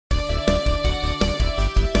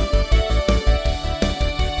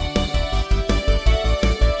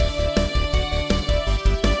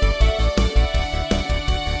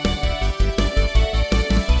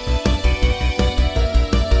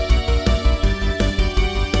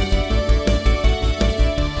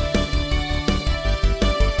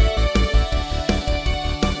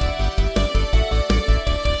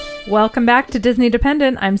Welcome back to Disney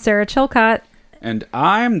Dependent. I'm Sarah Chilcott. And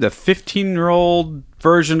I'm the 15-year-old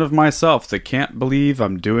version of myself that can't believe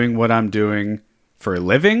I'm doing what I'm doing for a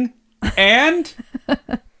living and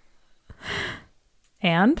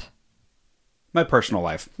And my personal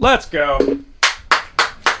life. Let's go.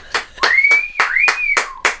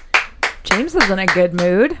 James is in a good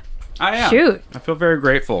mood. I am. Shoot. I feel very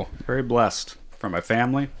grateful, very blessed for my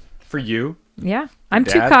family, for you. Yeah. I'm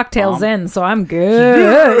Dad, 2 cocktails Mom. in, so I'm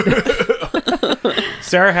good.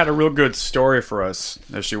 Sarah had a real good story for us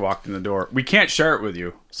as she walked in the door. We can't share it with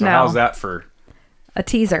you. So No. how's that for A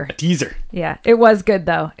teaser. a teaser? Yeah. It was good,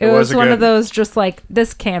 though. It was was one good. of those just like,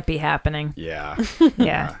 this can't be happening. Yeah.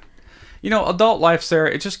 Yeah. You know, adult life,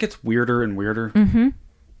 Sarah, it just gets weirder and weirder. Mm-hmm.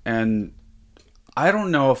 And I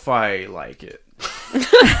don't know if I like it.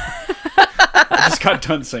 I just got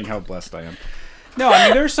done saying how blessed I am. No, I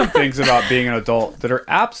mean, there's some things about being an adult that are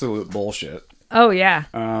absolute bullshit. Oh, yeah.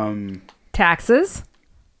 Taxes.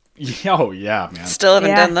 Oh, yeah, man. Still haven't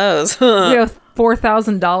Yeah. done those. You know,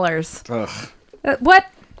 $4,000. Ugh. What?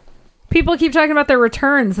 People keep talking about their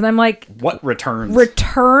returns, and I'm like, What returns?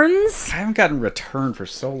 returns? I haven't gotten return for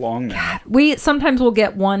so long now. We sometimes will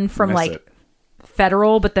get one from Miss like it.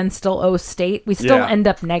 federal, but then still owe state. We still Yeah. end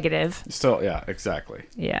up negative. Still, yeah, exactly.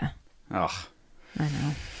 Yeah. Ugh. I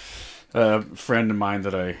know. A friend of mine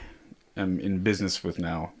that I am in business with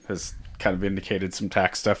now has kind of indicated some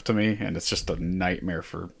tax stuff to me, and it's just a nightmare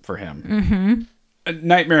for him. Mm-hmm. A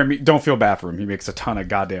nightmare. Don't feel bad for him. He makes a ton of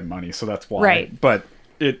goddamn money, so that's why. Right. But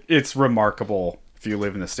it's remarkable if you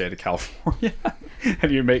live in the state of California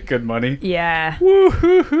and you make good money. Yeah.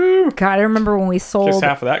 Woo-hoo-hoo. God, I remember when we sold, Just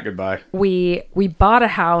half of that goodbye. we bought a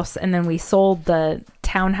house and then we sold the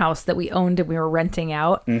townhouse that we owned and we were renting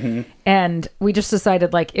out. Mm-hmm. And we just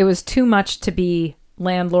decided like it was too much to be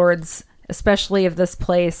landlords, especially of this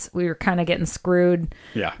place. We were kind of getting screwed.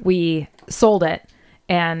 Yeah. We sold it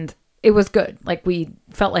and it was good. Like we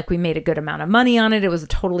felt like we made a good amount of money on it. It was a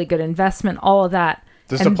totally good investment, all of that.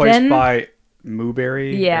 This is And a place then- by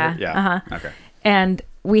Mooberry? Yeah, Yeah. uh-huh. Okay. And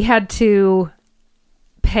we had to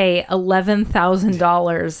pay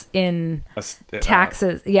 $11,000 in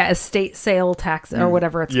taxes. Estate sale tax or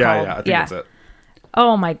whatever it's Yeah, called. yeah. I think that's it.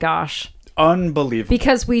 Oh my gosh. Unbelievable.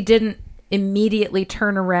 Because we didn't immediately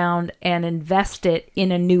turn around and invest it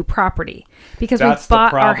in a new property. Because That's we the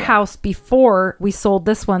bought our problem. house before we sold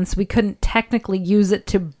this one, so we couldn't technically use it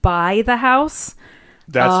to buy the house.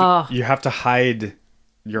 You have to hide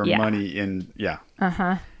your Yeah. money in. Yeah.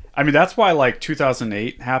 I mean, that's why like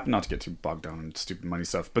 2008 happened. Not to get too bogged down in stupid money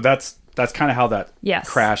stuff, but that's kind of how that Yes.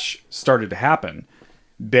 crash started to happen.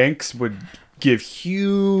 Banks would give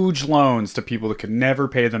huge loans to people that could never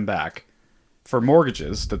pay them back for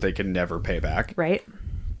mortgages that they could never pay back Right?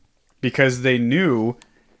 because they knew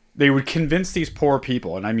they would convince these poor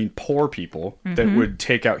people, and I mean poor people, that would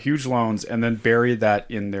take out huge loans and then bury that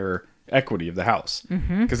in their equity of the house.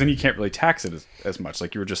 Because then you can't really tax it as much,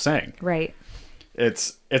 like you were just saying. Right.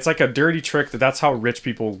 It's like a dirty trick that's how rich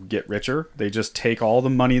people get richer. They just take all the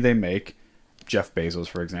money they make. Jeff Bezos,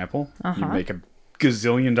 for example, you make $1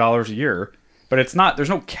 gazillion a year, but it's not. There's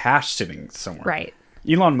no cash sitting somewhere. Right.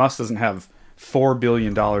 Elon Musk doesn't have $4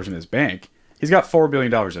 billion in his bank. He's got $4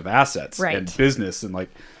 billion of assets Right. and business and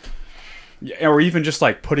or even just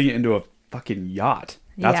like putting it into a fucking yacht.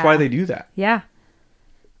 That's Yeah. why they do that. Yeah.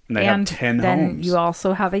 And they And have 10 then homes. you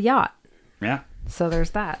also have a yacht. Yeah. So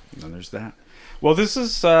there's that. And then there's that. Well, this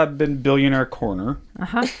has been Billionaire Corner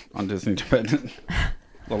on Disney Dependent.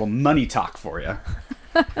 Little money talk for you.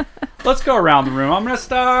 Let's go around the room. I'm going to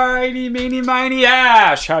start. Eeny, meeny, miny,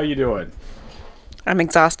 Ash. How you doing? I'm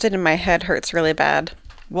exhausted and my head hurts really bad.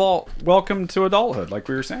 Well, welcome to adulthood, like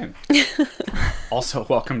we were saying. Also,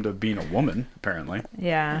 welcome to being a woman, apparently.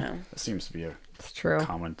 Yeah. That seems to be a It's true.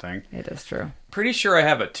 common thing. It is true. Pretty sure I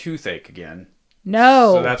have a toothache again.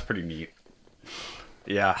 No. So that's pretty neat.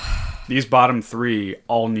 Yeah. These bottom 3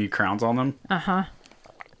 all need crowns on them. Uh-huh.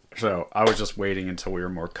 So I was just waiting until we were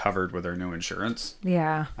more covered with our new insurance.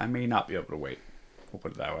 Yeah. I may not be able to wait. We'll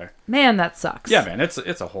put it that way. Man, that sucks. Yeah, man. It's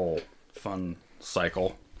a whole fun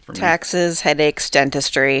cycle for me. Taxes, headaches,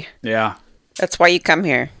 dentistry. Yeah. That's why you come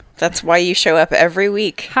here. That's why you show up every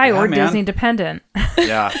week. Hi, Yeah, we're man. Disney dependent.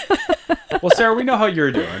 Yeah. Well, Sarah, we know how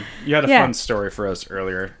you're doing. You had a Yeah. fun story for us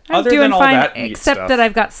earlier. I'm Other doing than all fine, that neat except stuff. that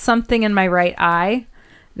I've got something in my right eye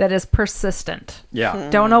that is persistent. Yeah.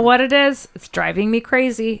 Don't know what it is. It's driving me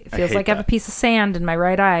crazy. It feels hate like I have a that. piece of sand in my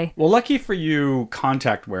right eye. Well, lucky for you,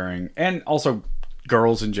 contact wearing and also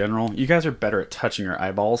girls in general, you guys are better at touching your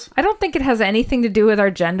eyeballs. I don't think it has anything to do with our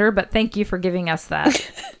gender, but thank you for giving us that.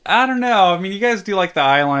 I don't know. I mean, you guys do like the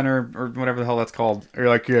eyeliner or whatever the hell that's called. Or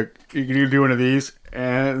like you can do one of these,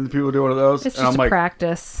 and people do one of those. It's and just I'm like,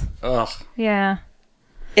 practice. ugh. Yeah.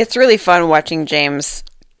 It's really fun watching James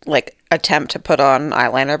like attempt to put on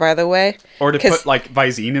eyeliner, by the way. Or to 'Cause put like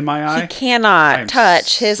Visine in my eye. He cannot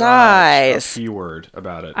touch his such eyes. A P-word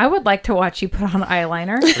about it. I would like to watch you put on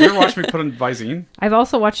eyeliner. Have you ever watched me put on Visine? I've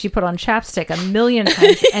also watched you put on chapstick a million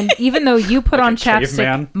times, and even though you put Like on a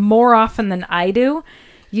caveman? chapstick more often than I do,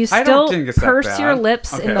 you I still don't think it's that purse your bad.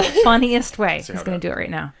 lips in the Okay. funniest way. see He's how going that- to do it right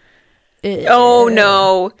now. Oh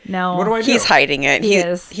no. No. What do I do? He's hiding it. He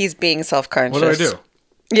is. He's being self-conscious. What do I do?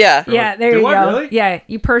 Yeah. Yeah, there Do you I go. really? Yeah,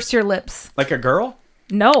 you purse your lips. Like a girl?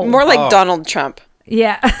 No. More like Oh. Donald Trump.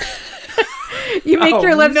 Yeah. You make Oh,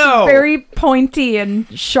 your lips no. very pointy and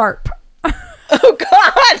sharp. Oh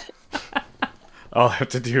God. All I have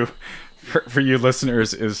to do for you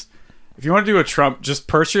listeners is, if you want to do a Trump, just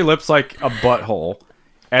purse your lips like a butthole,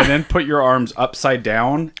 and then put your arms upside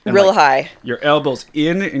down, and Real like, high. your elbows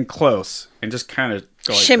in and close, and just kind of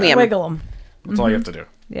go like Shimmy that. 'em. Wiggle them. That's all you have to do.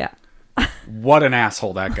 Yeah. What an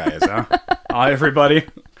asshole that guy is, huh? Everybody,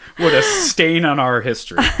 what a stain on our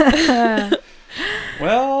history.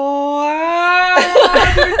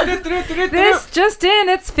 This just in,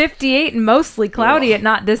 it's 58 and mostly cloudy at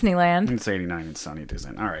Not Disneyland. It's 89 and sunny,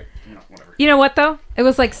 Disney. All right, whatever. You know what though? It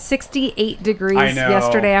was like 68 degrees I know,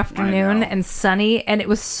 yesterday I afternoon know. and sunny, and it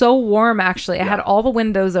was so warm actually. I had all the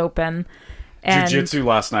windows open. And Jiu-jitsu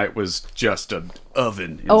last night was just an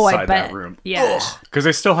oven inside Oh, I bet. that room. Yeah. Because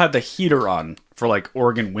they still had the heater on for like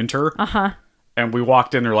Oregon winter. Uh-huh. And we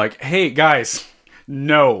walked in, they're like, hey, guys,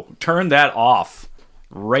 no, turn that off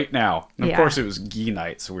right now. And of Yeah. course, it was gi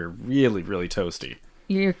night, so we were really, really toasty.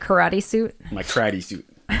 Your karate suit. My karate suit.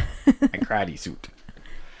 My karate suit.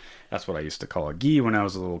 That's what I used to call a gi when I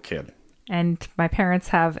was a little kid. And my parents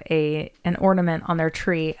have an ornament on their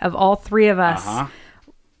tree of all three of us. Uh-huh.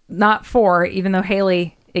 Not four, even though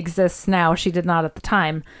Haley exists now. She did not at the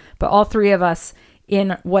time. But all three of us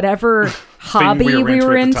in whatever hobby we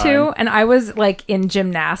were at the into. time. And I was like in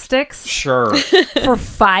gymnastics Sure. for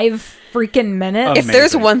 5 freaking minutes. If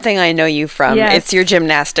there's Amazing. one thing I know you from, Yes. it's your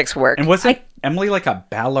gymnastics work. And was it Emily like a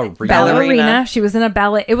ballerina? Ballerina. She was in a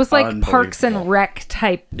ballet. It was like Parks and Unbelievable. Rec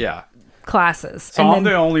type Yeah. classes. So I'm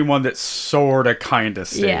the only one that sort of kind of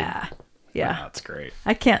stayed. yeah. Yeah. That's great.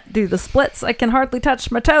 I can't do the splits. I can hardly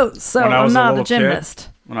touch my toes. So When I I'm was not a little gymnast.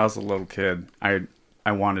 When I was a little kid,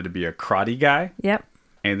 I wanted to be a karate guy Yep.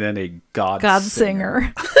 and then a God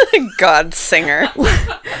Singer. God singer.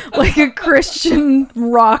 Like a Christian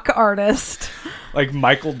rock artist. Like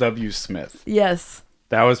Michael W. Smith. Yes.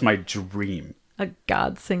 That was my dream. A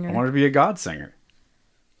God I singer. wanted to be a God singer.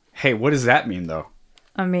 Hey, what does that mean, though?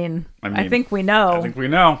 I mean, I I mean, think we know. I think we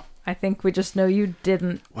know. I think we just know you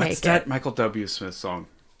didn't What's make that it. Michael W. Smith song?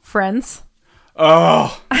 Friends.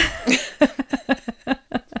 Oh.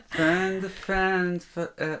 Friend.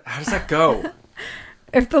 How does that go?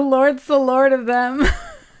 If the Lord's the Lord of them.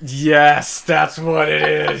 Yes, that's what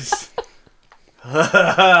it is.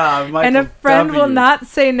 And a friend will not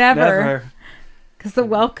say never. Because the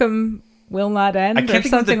welcome will not end. I can't or think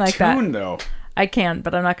something of the like tune, that. though. I can,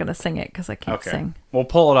 but I'm not going to sing it because I can't Okay. sing. We'll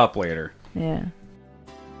pull it up later. Yeah.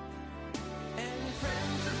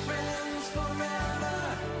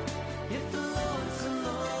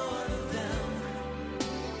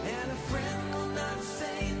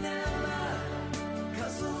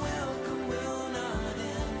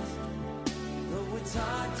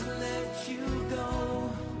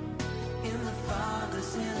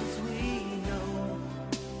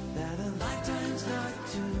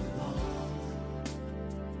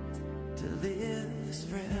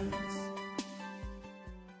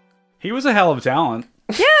 He was a hell of a talent.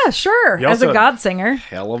 Yeah, sure. He As a also- God singer.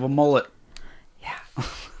 Hell of a mullet.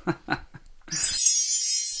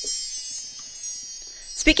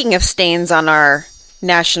 Speaking of stains on our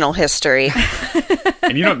national history,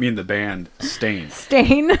 And you don't mean the band Stain.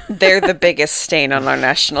 Stain. they're the biggest stain on our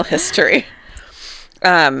national history.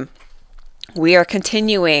 We are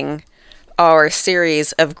continuing our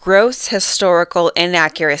series of gross historical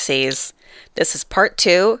inaccuracies. This is part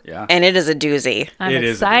 2, Yeah. and it is a doozy. I'm It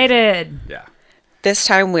is a excited. Yeah. This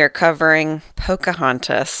time we are covering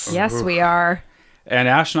Pocahontas. Yes, we are. And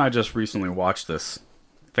Ash and I just recently watched this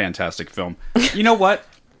fantastic film. You know what?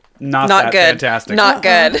 Not Not that good. fantastic. Not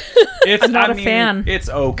good. It's I'm not a fan. It's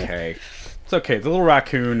okay. It's okay. The little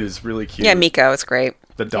raccoon is really cute. Yeah, Miko, it's great.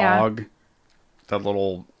 The Yeah. dog. The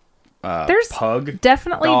little There's pug.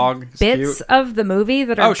 definitely dog is bits cute. of the movie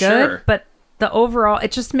that are Oh, good, sure. but the overall,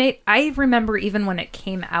 it just made, I remember even when it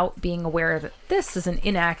came out being aware that this is an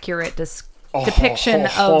inaccurate depiction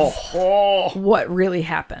of what really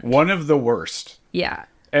happened. One of the worst. Yeah.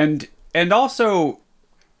 And also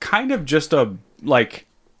kind of just a, like,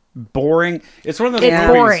 boring. It's one of those movies.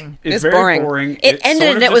 Boring. It's very boring. It ended sort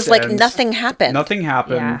of and it was just like ends. nothing happened. Nothing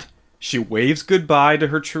happened. Yeah. She waves goodbye to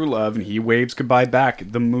her true love, and he waves goodbye back.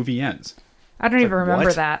 The movie ends. I don't even remember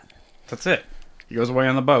what? that. That's it. He goes away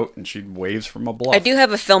on the boat, and she waves from a bluff. I do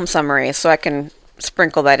have a film summary, so I can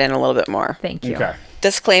sprinkle that in a little bit more. Thank you. Okay.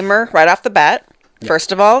 Disclaimer right off the bat.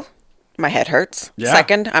 First of all, my head hurts. Yeah.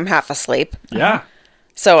 Second, I'm half asleep. Yeah.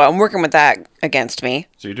 So I'm working with that against me.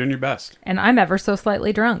 So you're doing your best. And I'm ever so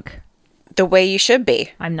slightly drunk. The way you should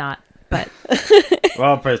be. I'm not, but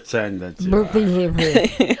Well, pretend that you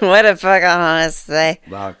What a fucking honest say.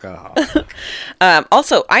 alcohol.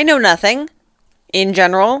 Also, I know nothing in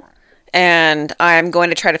general, and I'm going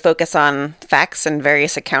to try to focus on facts and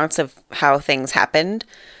various accounts of how things happened.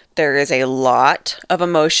 There is a lot of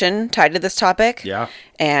emotion tied to this topic. Yeah.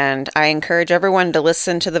 And I encourage everyone to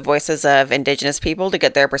listen to the voices of Indigenous people to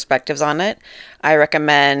get their perspectives on it. I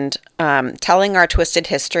recommend Telling Our Twisted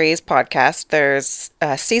Histories podcast. There's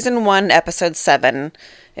season 1, episode 7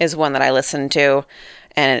 is one that I listened to.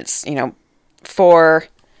 And it's, for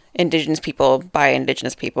Indigenous people by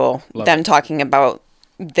Indigenous people. Love them it. talking about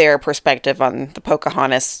their perspective on the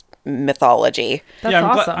Pocahontas mythology. that's I'm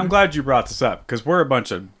awesome. I'm glad you brought this up, because we're a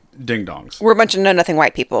bunch of ding-dongs. We're a bunch of know-nothing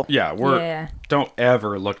white people. Yeah, Yeah. Don't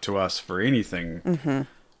ever look to us for anything.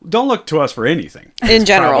 Don't look to us for anything. In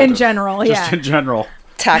general. In general, Just yeah. in general.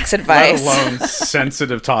 Tax Let advice. alone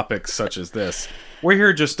sensitive topics such as this. We're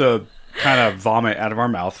here just to kind of vomit out of our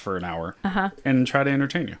mouth for an hour and try to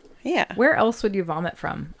entertain you. Yeah. Where else would you vomit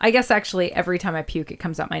from? I guess actually every time I puke, it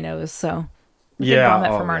comes out my nose. So we Yeah, can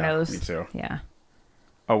vomit oh, from our yeah, nose. me too. Yeah.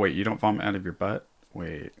 Oh, wait, you don't vomit out of your butt?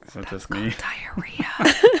 Wait, is that just me? Diarrhea.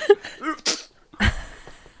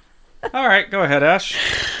 All right, go ahead, Ash.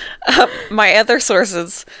 My other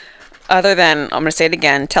sources, other than, I'm going to say it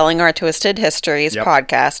again, Telling Our Twisted Histories Yep.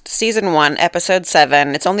 podcast, season 1, episode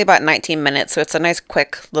 7. It's only about 19 minutes, so it's a nice,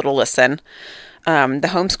 quick little listen. The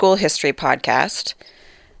Homeschool History podcast,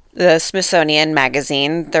 the Smithsonian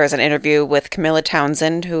Magazine. There was an interview with Camilla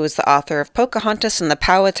Townsend, who is the author of Pocahontas and the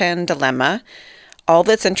Powhatan Dilemma,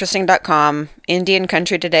 allthat'sinteresting.com,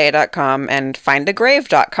 indiancountrytoday.com, and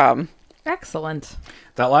findagrave.com. Excellent.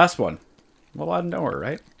 That last one. Well, I know her,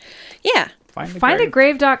 right? Yeah.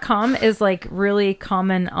 Findagrave.com is like really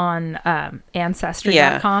common on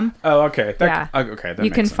ancestry.com. Oh, okay. Yeah. Okay, that You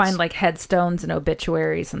makes can sense. find like headstones and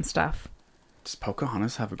obituaries and stuff. Does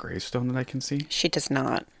Pocahontas have a gravestone that I can see? She does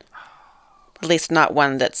not. At least not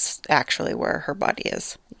one that's actually where her body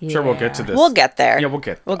is. Sure, we'll get to Yeah. this. We'll get there. Yeah, we'll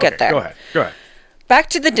get get there. Go ahead. Go ahead. Back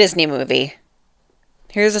to the Disney movie.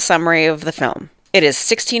 Here's a summary of the film. It is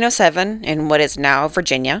 1607 in what is now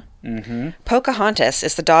Virginia. Pocahontas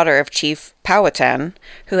is the daughter of Chief Powhatan,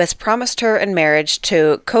 who has promised her in marriage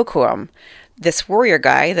to Kocoum, this warrior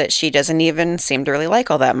guy that she doesn't even seem to really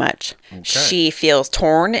like all that much. She feels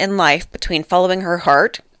torn in life between following her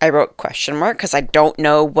heart. I wrote question mark because I don't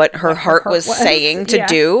know what her heart was saying to yeah.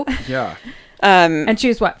 do. Yeah. And she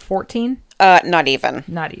was what, 14? Not even.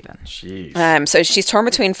 Not even. Jeez. So she's torn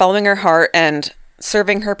between following her heart and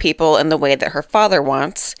serving her people in the way that her father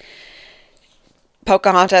wants.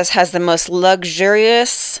 Pocahontas has the most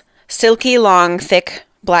luxurious, silky, long, thick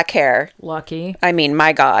black hair. Lucky. I mean,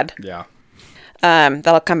 my God. Yeah.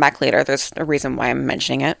 That'll come back later. There's a reason why I'm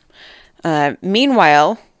mentioning it.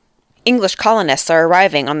 Meanwhile, English colonists are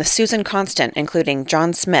arriving on the Susan Constant, including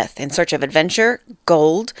John Smith, in search of adventure,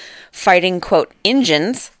 gold, fighting, quote,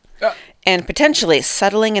 Injuns, and potentially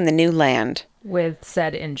settling in the new land. With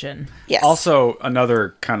said engine. Yes. Also,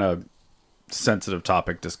 another kind of sensitive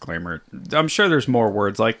topic disclaimer. I'm sure there's more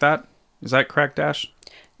words like that. Is that correct, Ash?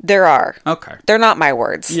 There are. Okay. They're not my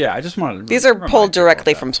words. Yeah, I just wanted to These are remind pulled people of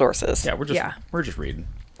directly that. from sources. Yeah, we're just reading.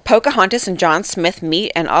 Pocahontas and John Smith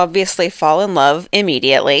meet and obviously fall in love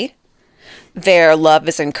immediately. Their love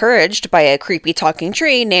is encouraged by a creepy talking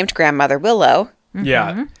tree named Grandmother Willow.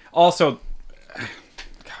 Yeah. Also,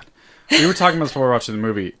 God, we were talking about this before we were watching the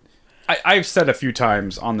movie. I've said a few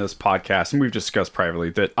times on this podcast, and we've discussed privately,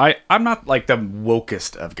 that I'm not like the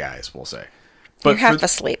wokest of guys, we'll say. You're But half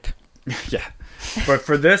asleep. yeah. But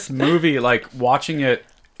for this movie, like watching it,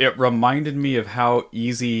 it reminded me of how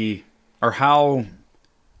easy or how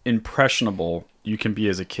impressionable you can be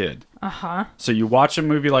as a kid. Uh-huh. So you watch a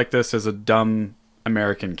movie like this as a dumb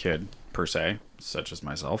American kid, per se, such as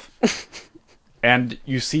myself, and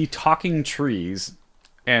you see talking trees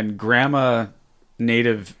and grandma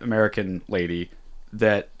Native American lady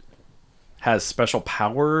that has special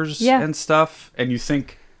powers Yeah. and stuff, and you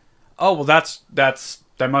think, oh well, that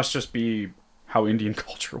must just be how Indian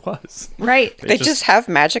culture was. Right. They just have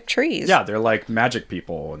magic trees. Yeah, they're like magic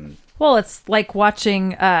people, and Well, it's like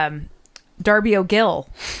watching Darby O'Gill.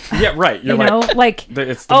 yeah, right. You're You know, like,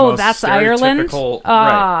 it's the oh, most that's Ireland? stereotypical-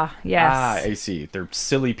 Ah, right. yes. I see. They're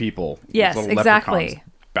silly people. with Yes, little exactly. leprechauns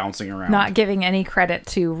bouncing around. Not giving any credit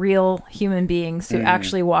to real human beings Mm. who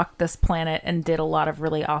actually walked this planet and did a lot of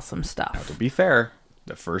really awesome stuff. To be fair,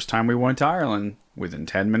 the first time we went to Ireland, within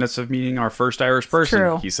 10 minutes of meeting our first Irish person,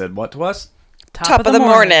 true. he said what to us? Top of the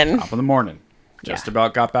morning. Top of the morning. Just Yeah.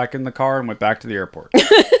 about got back in the car and went back to the airport.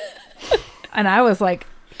 And I was like,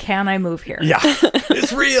 can I move here? Yeah,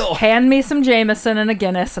 it's real. Hand me some Jameson and a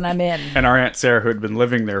Guinness and I'm in. And our Aunt Sarah, who had been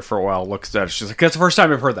living there for a while, looks at us. She's like, that's the first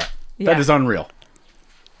time I've heard that. Yeah. That is unreal.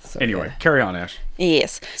 So Anyway, good. carry on, Ash.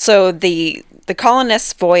 Yes. So the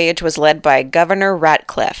colonists' voyage was led by Governor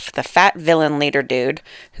Ratcliffe, the fat villain leader dude,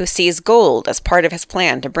 who sees gold as part of his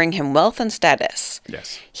plan to bring him wealth and status.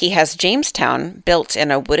 Yes. He has Jamestown built in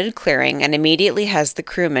a wooded clearing and immediately has the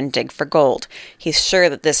crewmen dig for gold. He's sure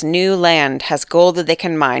that this new land has gold that they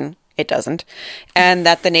can mine. It doesn't. And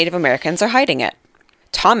that the Native Americans are hiding it.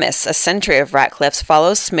 Thomas, a sentry of Ratcliffe's,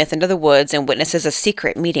 follows Smith into the woods and witnesses a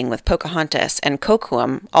secret meeting with Pocahontas, and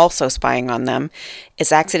Kocoum, also spying on them,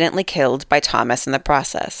 is accidentally killed by Thomas in the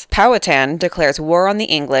process. Powhatan declares war on the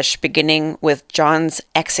English, beginning with John's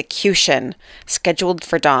execution, scheduled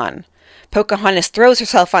for dawn. Pocahontas throws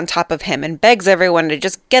herself on top of him and begs everyone to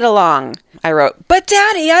just get along. I wrote, "But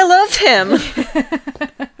Daddy, I love him!"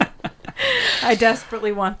 I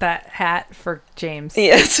desperately want that hat for James.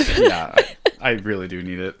 Yes. Yeah, I really do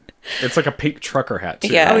need it. It's like a pink trucker hat, too.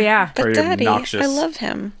 Yeah. Oh, yeah. Very But Daddy, obnoxious. I love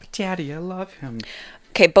him. Daddy, I love him.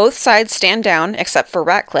 Okay, both sides stand down except for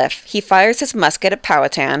Ratcliffe. He fires his musket at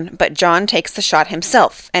Powhatan, but John takes the shot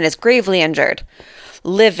himself and is gravely injured.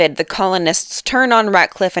 Livid, the colonists turn on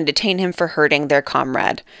Ratcliffe and detain him for hurting their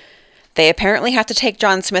comrade. They apparently have to take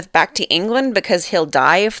John Smith back to England because he'll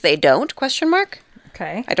die if they don't, question mark?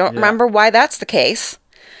 Okay. I don't remember why that's the case.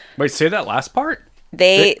 Wait, say that last part?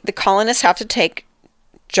 The colonists have to take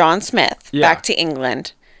John Smith Yeah. back to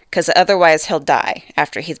England because otherwise he'll die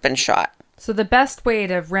after he's been shot. So the best way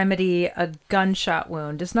to remedy a gunshot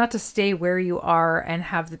wound is not to stay where you are and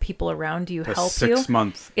have the people around you A help you.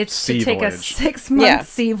 6-month It's sea to take a voyage 6-month Yeah.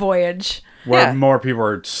 sea voyage, where Yeah. more people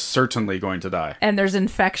are certainly going to die. and there's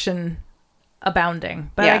infection abounding.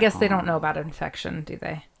 But Yeah. I guess they don't know about infection, do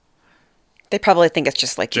they? They probably think it's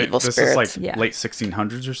just like evil This spirits. is like Yeah. late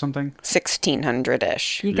 1600s or something?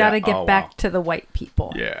 1600-ish. You got to Yeah. get Oh, back wow. to the white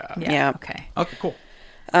people. Yeah. Yeah. Okay. Okay, cool.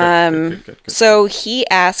 Good. So he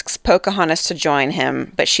asks Pocahontas to join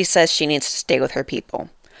him, but she says she needs to stay with her people.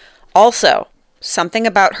 Also, something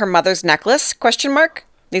about her mother's necklace, question mark?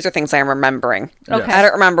 These are things I'm remembering. Okay. I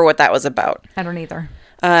don't remember what that was about. I don't either.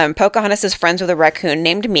 Pocahontas is friends with a raccoon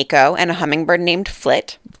named Miko and a hummingbird named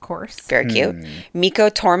Flit. Of course. Very cute. Miko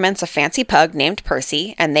torments a fancy pug named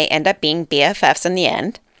Percy, and they end up being BFFs in the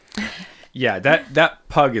end. Yeah, that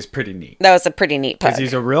pug is pretty neat. That was a pretty neat pug. Because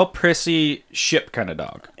he's a real prissy ship kind of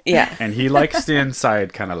dog. Yeah. And he likes the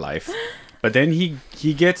inside kind of life. But then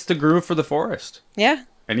he gets the groove for the forest. Yeah.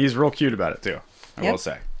 And he's real cute about it, too, I Yep. will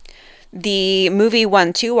say. The movie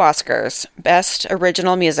won 2 Oscars, Best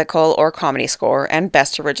Original Musical or Comedy Score, and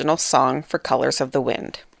Best Original Song for Colors of the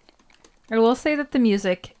Wind. I will say that the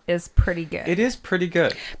music is pretty good. It is pretty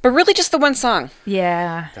good. But really just the one song.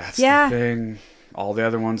 Yeah. That's yeah. the thing. All the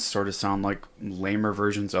other ones sort of sound like lamer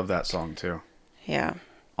versions of that song, too. Yeah.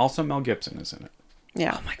 Also, Mel Gibson is in it.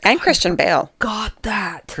 Yeah. Oh my God. And Christian Bale. Got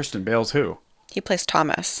that. Kristen Bale's who? He plays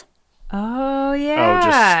Thomas, Oh,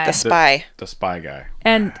 yeah. the spy. The spy guy.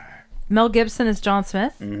 And Mel Gibson is John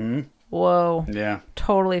Smith? Mm-hmm. Whoa. Yeah.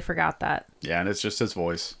 Totally forgot that. Yeah, and it's just his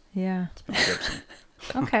voice. Yeah. Mel Gibson.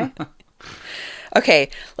 Okay. Okay,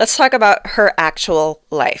 let's talk about her actual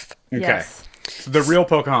life. Okay. Yes. So the real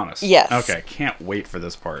Pocahontas. Yes. Okay, can't wait for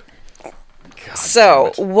this part. God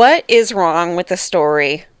So, damn it. what is wrong with the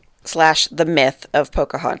story / the myth of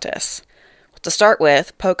Pocahontas? Well, to start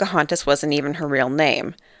with, Pocahontas wasn't even her real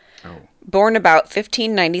name. Oh. Born about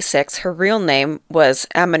 1596, her real name was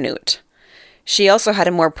Amanut. She also had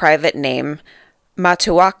a more private name,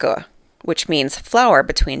 Matuaka, which means flower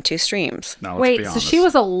between 2 streams. Now, let's Wait, be so honest. she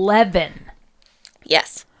was 11.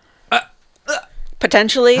 Yes.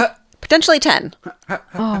 Potentially 10.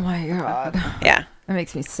 Oh my God. Yeah. That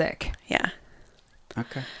makes me sick. Yeah.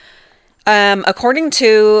 Okay. According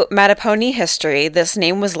to Mattapony history, this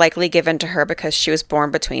name was likely given to her because she was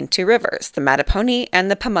born between 2 rivers, the Mattapony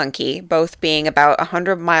and the Pamunkey, both being about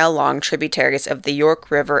 100-mile-long tributaries of the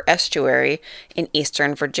York River estuary in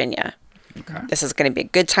eastern Virginia. This is going to be a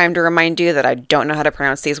good time to remind you that I don't know how to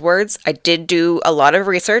pronounce these words. I did do a lot of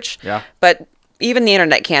research, but even the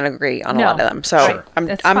internet can't agree on a lot of them. So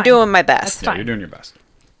I'm doing my best. Yeah, you're doing your best.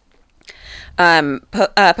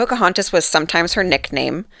 Pocahontas was sometimes her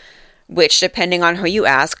nickname, which, depending on who you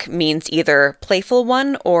ask, means either playful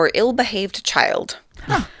one or ill-behaved child.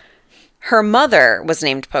 Huh. Her mother was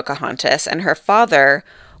named Pocahontas, and her father,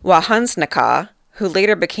 Wahansnaka, who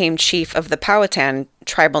later became chief of the Powhatan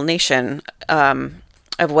tribal nation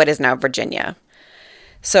of what is now Virginia.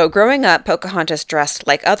 So growing up, Pocahontas dressed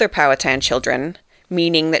like other Powhatan children,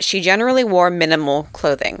 meaning that she generally wore minimal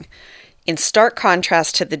clothing. In stark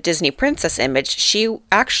contrast to the Disney princess image, she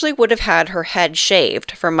actually would have had her head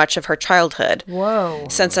shaved for much of her childhood. Whoa.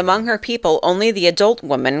 Since among her people, only the adult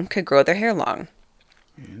women could grow their hair long.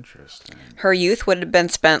 Interesting. Her youth would have been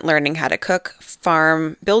spent learning how to cook,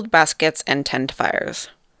 farm, build baskets, and tend fires.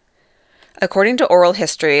 According to oral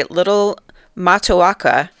history, little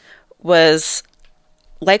Matoaka was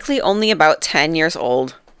likely only about 10 years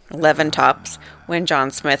old, 11 tops, when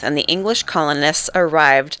John Smith and the English colonists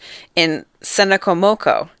arrived in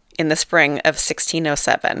Senacomoco in the spring of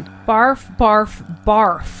 1607. Barf, barf,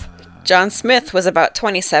 barf. John Smith was about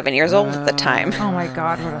 27 years old at the time. Oh my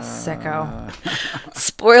God, what a sicko.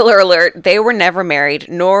 Spoiler alert, they were never married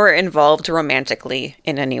nor involved romantically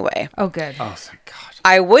in any way. Oh, good. Oh, thank God.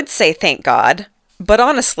 I would say thank God, but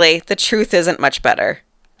honestly, the truth isn't much better.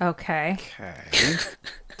 Okay. Okay.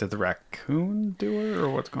 Did the raccoon do her, or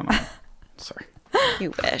what's going on? Sorry.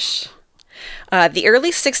 You wish. The early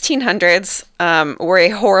 1600s were a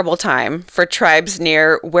horrible time for tribes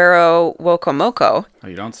near Wero-Wokomoko. Oh,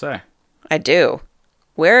 you don't say. I do.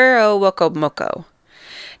 Wero-Wokomoko.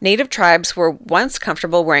 Native tribes were once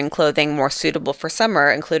comfortable wearing clothing more suitable for summer,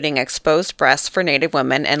 including exposed breasts for Native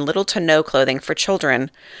women and little to no clothing for children,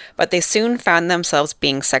 but they soon found themselves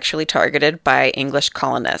being sexually targeted by English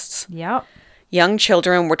colonists. Yep. Young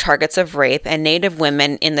children were targets of rape, and Native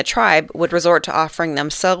women in the tribe would resort to offering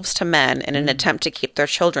themselves to men in an attempt to keep their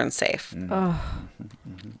children safe.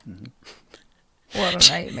 What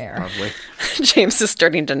a nightmare. Lovely. James is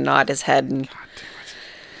starting to nod his head. And...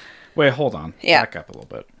 Wait, hold on. Yeah. Back up a little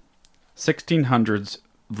bit. 1600s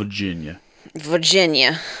Virginia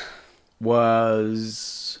Virginia.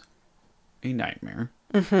 was a nightmare.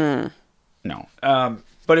 Mm-hmm. No.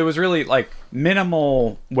 But it was really like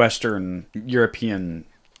minimal Western European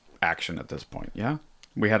action at this point, yeah?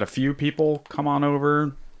 We had a few people come on over,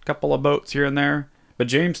 a couple of boats here and there. But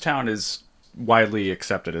Jamestown is widely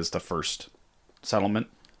accepted as the first settlement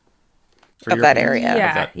for Of that Europeans?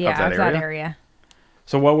 area. Of that area.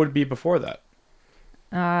 So what would be before that?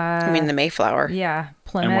 I mean the Mayflower. Yeah,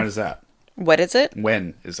 Plymouth. And when is that? What is it?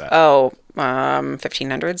 When is that? Oh,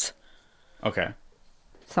 1500s. Okay.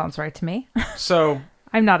 Sounds right to me. So...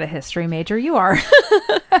 I'm not a history major. You are.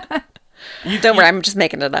 Don't worry, I'm just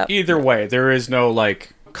making it up. Either way, there is no,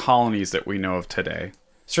 like, colonies that we know of today.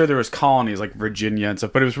 Sure, there was colonies like Virginia and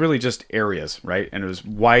stuff, but it was really just areas, right? And it was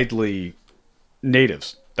widely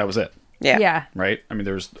natives. That was it. Yeah. Yeah. Right? I mean,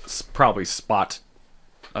 there was probably spot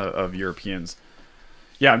of Europeans.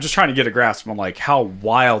 Yeah, I'm just trying to get a grasp on, like, how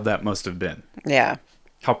wild that must have been. Yeah.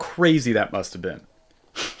 How crazy that must have been.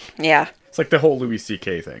 Yeah. It's like the whole Louis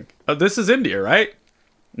C.K. thing. This is India, right?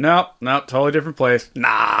 No, totally different place.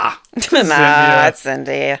 Nah. Nah, it's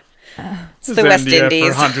India. It's the West India Indies.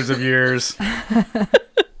 for hundreds of years.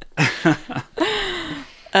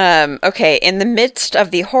 Okay, in the midst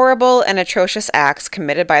of the horrible and atrocious acts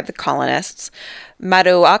committed by the colonists,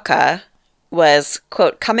 Matoaka was,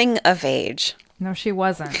 quote, coming of age. No, she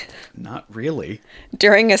wasn't. Not really.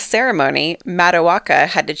 During a ceremony, Matoaka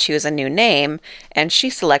had to choose a new name, and she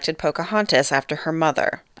selected Pocahontas after her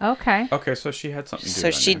mother. Okay. Okay, so she had something to do So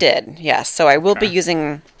with she did, yes. So I will be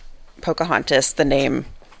using Pocahontas, the name,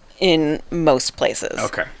 in most places.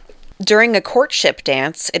 Okay. During a courtship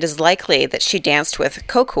dance, it is likely that she danced with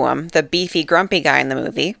Kocoum, the beefy, grumpy guy in the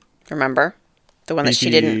movie. Remember? The one that she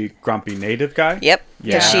didn't... grumpy native guy? Yep.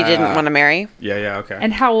 Yeah. That she didn't want to marry. Yeah, okay.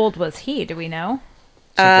 And how old was he? Do we know?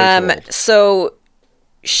 Simply told. So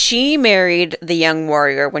she married the young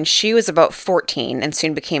warrior when she was about 14 and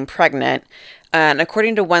soon became pregnant. And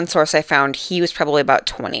according to one source I found, he was probably about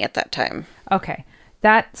 20 at that time. Okay.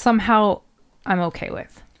 That somehow I'm okay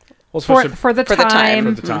with. Well, For especially the for the time.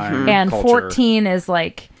 time. for the time. And culture. 14 is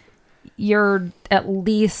like, you're at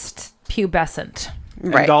least pubescent.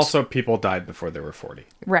 Right. And also, people died before they were 40.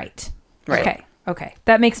 Right. Right. Okay.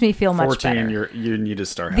 That makes me feel much 14, better. you need to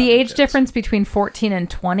start The having age kids. difference between 14 and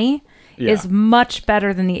 20 Yeah. is much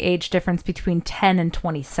better than the age difference between 10 and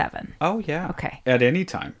 27. Oh, yeah. Okay. At any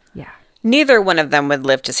time. Yeah. Neither one of them would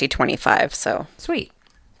live to see 25, so... Sweet.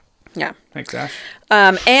 Yeah. Thanks, Ash.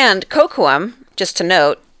 And Kocoum, just to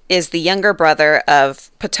note, is the younger brother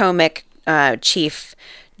of Potomac Chief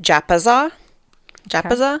Japaza.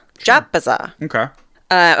 Japaza. Okay.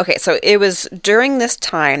 Okay, so it was during this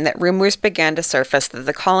time that rumors began to surface that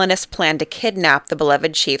the colonists planned to kidnap the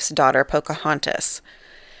beloved chief's daughter, Pocahontas.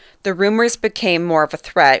 The rumors became more of a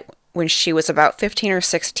threat when she was about 15 or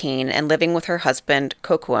 16 and living with her husband,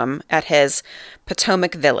 Kocoum, at his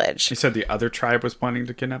Potomac village. You said the other tribe was planning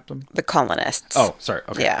to kidnap them? The colonists. Oh, sorry.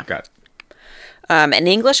 Okay, Yeah. got it. An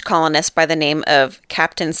English colonist by the name of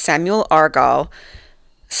Captain Samuel Argall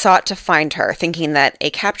sought to find her, thinking that a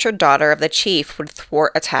captured daughter of the chief would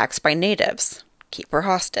thwart attacks by natives. Keep her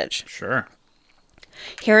hostage. Sure.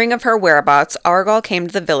 Hearing of her whereabouts, Argall came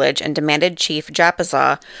to the village and demanded Chief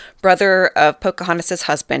Japaza, brother of Pocahontas'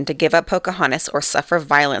 husband, to give up Pocahontas or suffer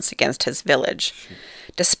violence against his village.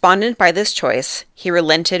 Despondent by this choice, he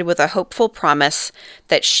relented with a hopeful promise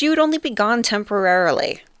that she would only be gone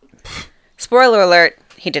temporarily. Spoiler alert,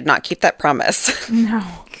 he did not keep that promise. No.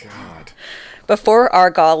 God. Before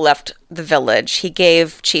Argall left the village, he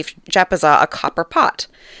gave Chief Japaza a copper pot.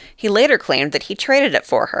 He later claimed that he traded it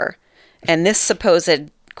for her, and this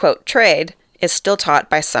supposed, quote, trade is still taught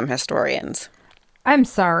by some historians. I'm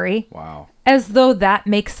sorry. Wow. As though that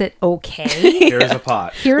makes it okay. Here's a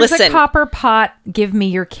pot. Here's a Listen. copper pot. Give me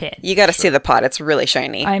your kid. You got to see the pot. It's really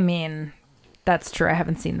shiny. I mean, that's true. I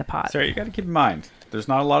haven't seen the pot. Sorry, you got to keep in mind, there's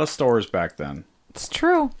not a lot of stores back then. It's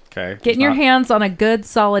true. Okay. Getting your hands on a good,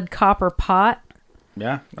 solid copper pot.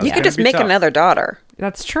 Yeah. You could just make another daughter.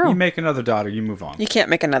 That's true. You make another daughter, you move on. You can't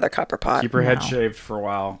make another copper pot. Keep her head No. shaved for a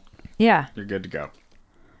while. Yeah. You're good to go.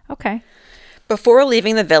 Okay. Before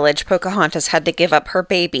leaving the village, Pocahontas had to give up her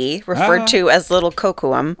baby, referred to as Little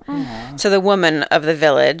Kocoum, to the woman of the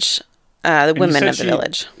village, the And you women said of the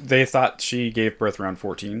village. They thought she gave birth around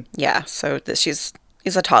 14. Yeah, so she's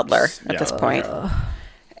a toddler at Yeah. this point.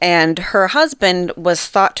 And her husband was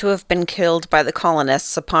thought to have been killed by the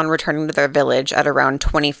colonists upon returning to their village at around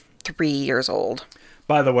 23 years old.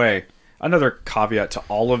 By the way, another caveat to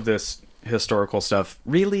all of this historical stuff,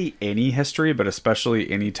 really any history, but especially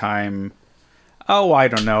any time, I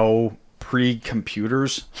don't know,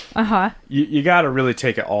 pre-computers, you got to really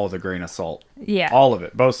take it all with a grain of salt. Yeah. All of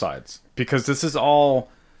it, both sides. Because this is all...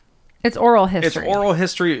 It's oral history. It's oral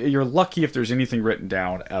history. You're lucky if there's anything written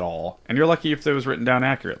down at all. And you're lucky if it was written down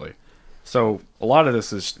accurately. So a lot of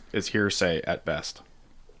this is hearsay at best.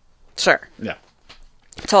 Sure. Yeah.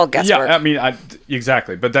 It's all guesswork. Yeah, I mean,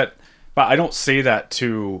 exactly. But I don't say that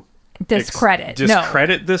to... Discredit.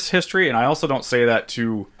 discredit this history, and I also don't say that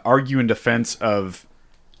to argue in defense of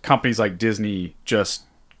companies like Disney just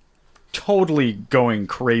totally going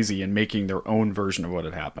crazy and making their own version of what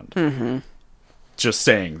had happened. Mm-hmm. Just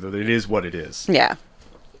saying that it is what it is. Yeah.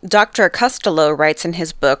 Dr. Costello writes in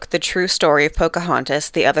his book, The True Story of Pocahontas,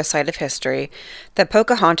 The Other Side of History, that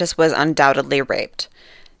Pocahontas was undoubtedly raped.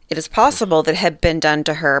 It is possible that it had been done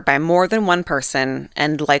to her by more than one person,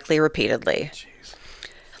 and likely repeatedly. Jeez.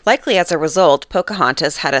 Likely as a result,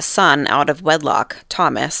 Pocahontas had a son out of wedlock,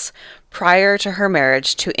 Thomas, prior to her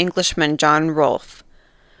marriage to Englishman John Rolfe.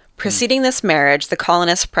 Preceding this marriage, the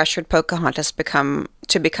colonists pressured Pocahontas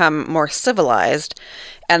to become more civilized,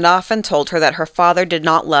 and often told her that her father did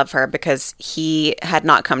not love her because he had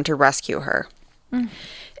not come to rescue her.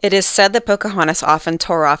 It is said that Pocahontas often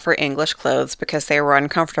tore off her English clothes because they were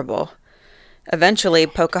uncomfortable. Eventually,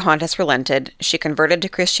 Pocahontas relented. She converted to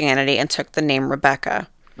Christianity and took the name Rebecca.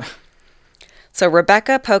 So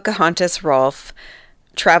Rebecca Pocahontas Rolfe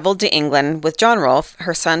traveled to England with John Rolfe,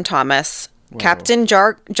 her son Thomas, Captain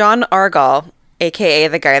John Argall, a.k.a.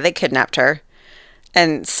 the guy that kidnapped her,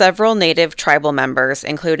 and several native tribal members,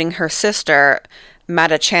 including her sister,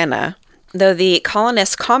 Matachana. Though the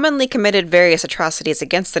colonists commonly committed various atrocities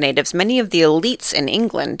against the natives, many of the elites in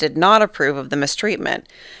England did not approve of the mistreatment.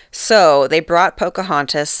 So they brought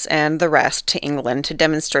Pocahontas and the rest to England to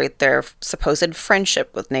demonstrate their supposed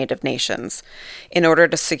friendship with native nations in order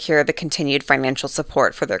to secure the continued financial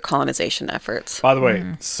support for their colonization efforts. By the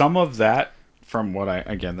way, some of that, from what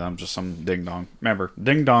I'm just some ding-dong. Remember,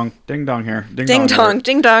 ding-dong here. Ding-dong,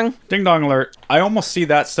 ding-dong. Ding-dong alert. I almost see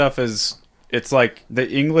that stuff as... It's like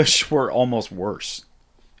the English were almost worse,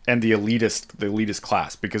 and the elitist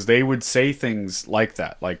class, because they would say things like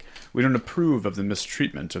that, like, we don't approve of the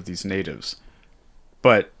mistreatment of these natives.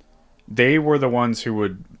 But they were the ones who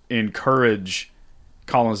would encourage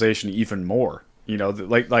colonization even more. You know,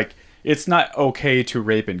 like it's not okay to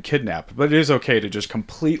rape and kidnap, but it is okay to just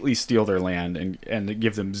completely steal their land and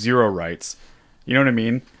give them zero rights. You know what I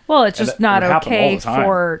mean? Well, it's just not would happen all okay the time.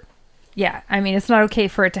 for... Yeah, I mean, it's not okay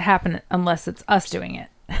for it to happen unless it's us doing it.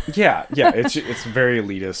 Yeah, it's very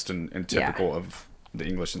elitist and typical of the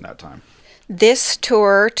English in that time. This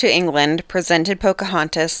tour to England presented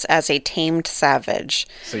Pocahontas as a tamed savage.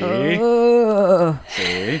 See?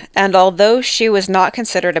 See? And although she was not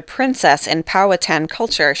considered a princess in Powhatan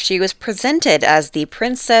culture, she was presented as the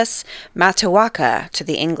Princess Mataoaka to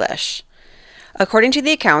the English. According to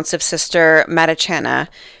the accounts of Sister Matachana,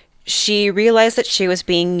 she realized that she was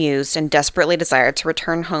being used and desperately desired to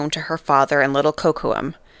return home to her father and little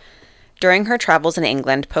Kocoum. During her travels in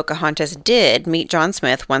England, Pocahontas did meet John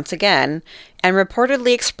Smith once again and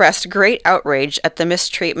reportedly expressed great outrage at the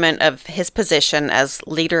mistreatment of his position as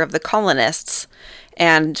leader of the colonists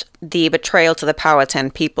and the betrayal to the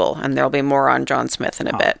Powhatan people. And there'll be more on John Smith in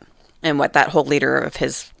a bit and what that whole leader of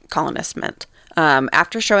his colonists meant.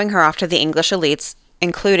 After showing her off to the English elites,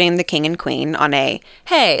 including the king and queen, on a,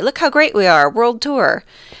 "Hey, look how great we are," world tour,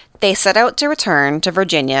 they set out to return to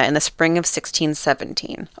Virginia in the spring of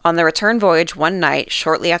 1617. On the return voyage one night,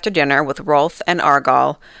 shortly after dinner with Rolfe and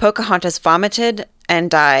Argall, Pocahontas vomited and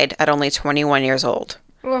died at only 21 years old.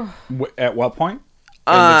 At what point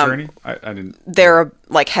in the journey? I didn't. They're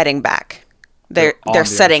like heading back. They're on the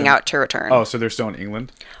setting ocean? out to return. Oh, so they're still in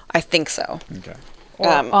England? I think so. Okay. Or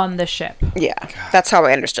on the ship. Yeah, that's how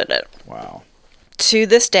I understood it. Wow. To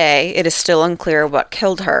this day, it is still unclear what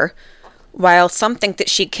killed her. While some think that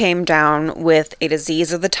she came down with a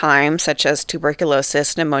disease of the time, such as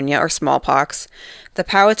tuberculosis, pneumonia, or smallpox, the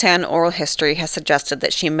Powhatan oral history has suggested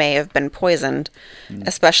that she may have been poisoned,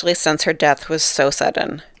 especially since her death was so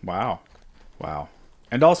sudden. Wow.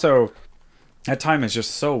 And also, that time is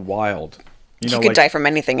just so wild. You could die from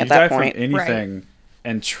anything at that point. From anything,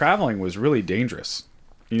 and traveling was really dangerous.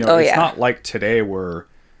 Oh, it's yeah. not like today where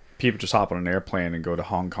people just hop on an airplane and go to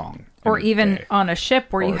Hong Kong. Or in a even day. on a ship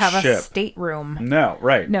where Or you a have a ship. stateroom. No,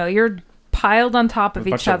 right. No, you're piled on top of A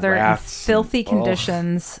bunch each of other in rats filthy and-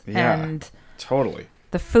 conditions, Yeah. and Totally.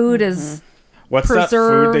 the food is What's that food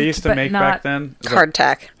preserved, they used to but make not- back then? It was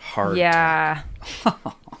Hardtack. hard. yeah.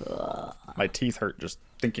 My teeth hurt just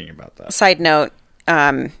thinking about that. Side note,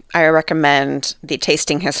 I recommend the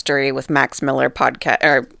Tasting History with Max Miller podcast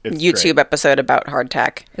or It's YouTube great. episode about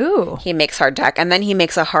hardtack. Ooh, He makes hardtack, and then he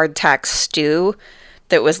makes a hardtack stew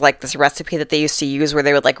that was like this recipe that they used to use where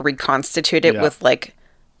they would like reconstitute it Yeah. with like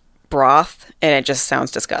broth, and it just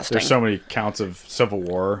sounds disgusting. There's so many counts of Civil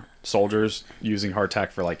War soldiers using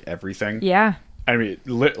hardtack for like everything. yeah. I mean,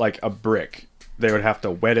 lit like a brick. They would have to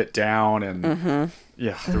wet it down, and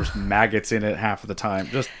yeah, there was maggots in it half of the time.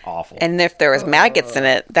 Just awful. And if there was maggots in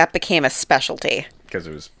it, that became a specialty Because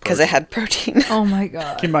it was because it had protein. Oh my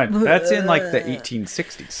god. Keep in mind, that's in like the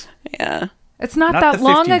 1860s. Yeah. It's not, Not that the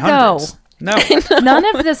long ago. 1500s. No,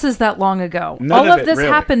 None of this is that long ago. None All of of it, this really.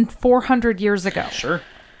 happened 400 years ago. sure.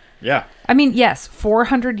 Yeah. I mean, yes,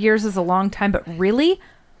 400 years is a long time, but really?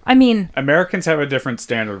 I mean, Americans have a different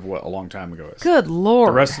standard of what a long time ago is. good lord.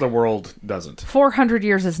 The rest of the world doesn't. 400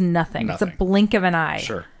 years is nothing. It's Nothing. a blink of an eye.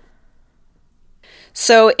 Sure.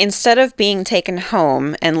 So instead of being taken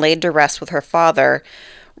home and laid to rest with her father,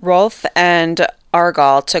 Rolfe and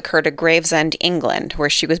Argall took her to Gravesend, England, where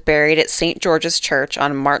she was buried at St. George's Church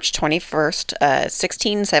on March 21st,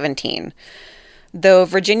 1617. Though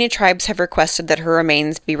Virginia tribes have requested that her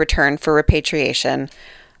remains be returned for repatriation,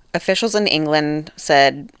 officials in England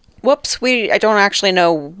said, whoops, I don't actually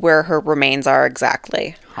know where her remains are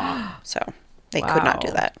exactly. So they could not do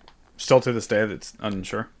Wow. that. Still to this day, that's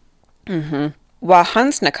unsure.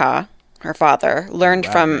 Wahunsnaka, her father, learned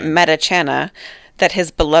from Metachana that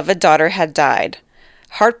his beloved daughter had died.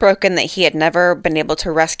 Heartbroken that he had never been able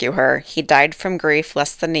to rescue her, he died from grief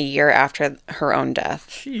less than a year after her own death.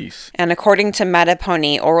 Jeez. And according to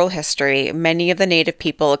Mattapony oral history, many of the native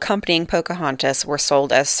people accompanying Pocahontas were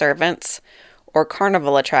sold as servants or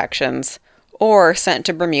carnival attractions, or sent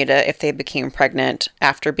to Bermuda if they became pregnant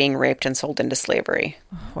after being raped and sold into slavery.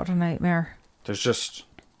 What a nightmare. There's just,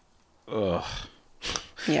 ugh.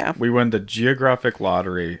 Yeah. We win the geographic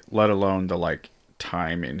lottery, let alone the like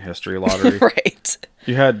time in history lottery. Right.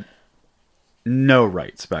 You had no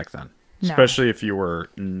rights back then, No. especially if you were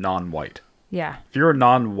non-white. Yeah. If you're a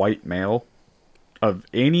non-white male of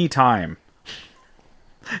any time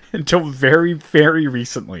until very, very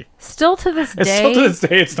recently, Still to this and day, still to this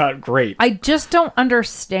day, it's not great. I just don't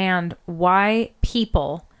understand why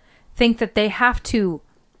people think that they have to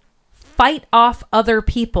fight off other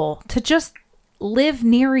people to just live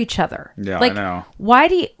near each other. Yeah, I like, know. Why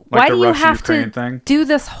do you Like why the do you have Russia-Ukraine to thing? do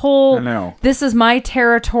this whole I know. this is my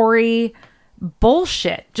territory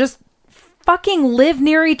bullshit? Just fucking live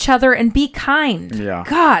near each other and be kind. Yeah.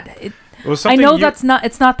 God, It was I something know you-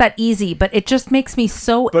 it's not that easy, but it just makes me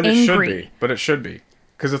so but it should angry. be. But it should be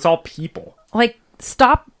because it's all people. Like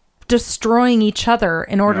stop destroying each other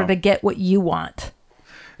in order No. to get what you want.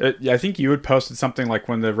 I think you had posted something like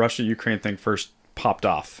when the Russia-Ukraine thing first popped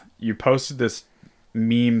off. You posted this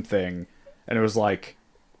meme thing, and it was like,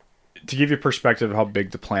 to give you perspective of how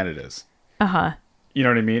big the planet is. Uh-huh. You know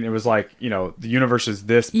what I mean? It was like, the universe is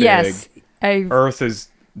this big. Yes. Earth is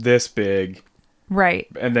this big. Right.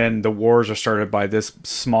 And then the wars are started by this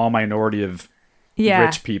small minority of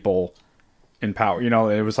rich people in power.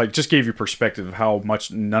 It was like, just gave you perspective of how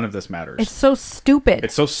much none of this matters. It's so stupid.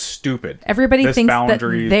 It's so stupid. Everybody This thinks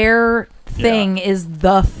boundary- that their thing is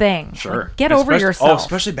the thing. Sure. Like, get over yourself. Oh,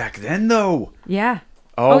 especially back then, though. Yeah.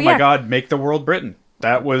 Oh, my yeah. God. Make the world Britain.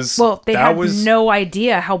 That was... Well, they had was... no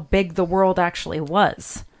idea how big the world actually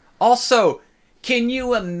was. Also, can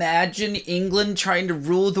you imagine England trying to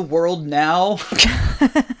rule the world now?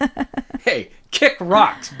 Hey, kick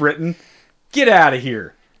rocks, Britain. Get out of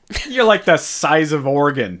here. You're like the size of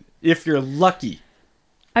Oregon, if you're lucky.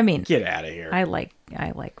 I mean, Get out of here. I like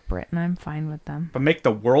Britain. I'm fine with them. But make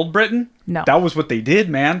the world Britain? No. That was what they did,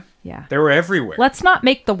 man. Yeah. They were everywhere. Let's not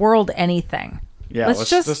make the world anything. Yeah, let's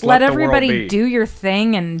just let let the world everybody be. do your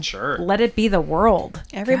thing and Sure. let it be the world.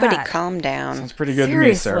 Everybody God. calm down. Sounds pretty good to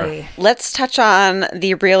me, Sarah. Seriously. Let's touch on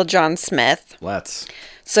the real John Smith. Let's.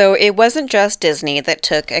 So it wasn't just Disney that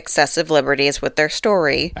took excessive liberties with their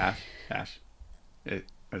story. Ash.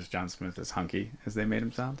 Was John Smith as hunky as they made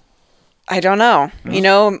him sound? I don't know.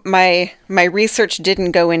 My research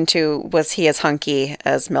didn't go into was he as hunky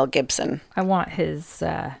as Mel Gibson. I want his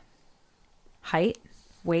height,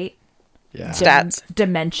 weight, Yeah. Stats.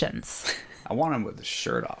 dimensions. I want him with his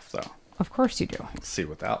shirt off, though. Of course you do. Let's see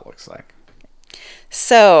what that looks like.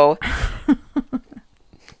 So,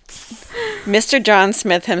 Mr. John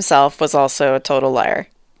Smith himself was also a total liar.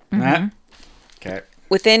 Matt? Okay.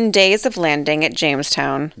 Within days of landing at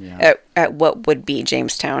Jamestown, Yeah. at what would be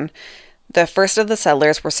Jamestown, the first of the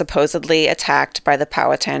settlers were supposedly attacked by the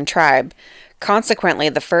Powhatan tribe. Consequently,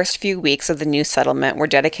 the first few weeks of the new settlement were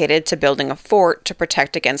dedicated to building a fort to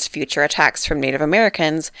protect against future attacks from Native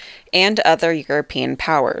Americans and other European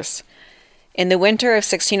powers. In the winter of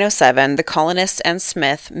 1607, the colonists and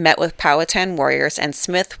Smith met with Powhatan warriors, and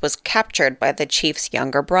Smith was captured by the chief's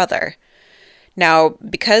younger brother. Now,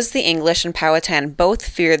 because the English and Powhatan both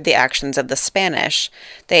feared the actions of the Spanish,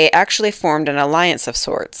 they actually formed an alliance of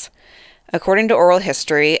sorts. According to oral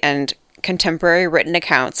history and contemporary written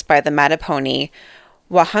accounts by the Mattaponi,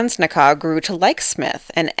 Wahansnaka grew to like Smith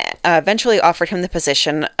and eventually offered him the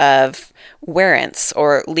position of Werence,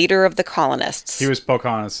 or leader of the colonists. He was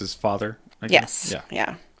Pocahontas' father, I guess? Yes.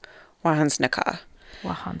 Yeah. Wahansnaka.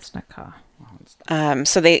 Wahansnaka.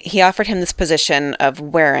 So he offered him this position of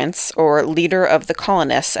Werence, or leader of the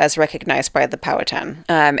colonists, as recognized by the Powhatan,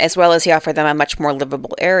 as well as he offered them a much more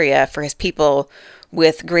livable area for his people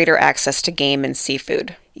with greater access to game and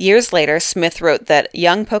seafood. Years later, Smith wrote that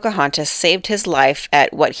young Pocahontas saved his life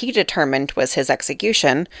at what he determined was his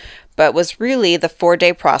execution, but was really the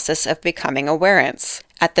 4-day process of becoming a Werence.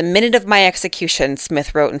 At the minute of my execution,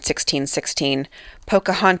 Smith wrote in 1616,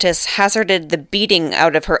 Pocahontas hazarded the beating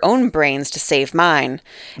out of her own brains to save mine,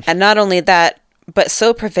 and not only that, but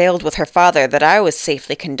so prevailed with her father that I was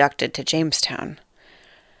safely conducted to Jamestown.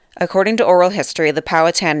 According to oral history, the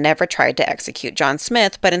Powhatan never tried to execute John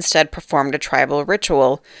Smith, but instead performed a tribal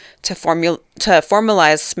ritual to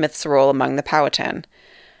formalize Smith's role among the Powhatan.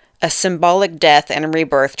 A symbolic death and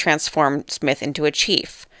rebirth transformed Smith into a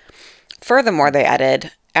chief. Furthermore, they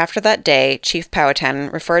added, after that day, Chief Powhatan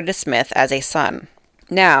referred to Smith as a son.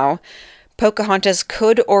 Now, Pocahontas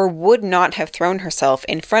could or would not have thrown herself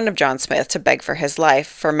in front of John Smith to beg for his life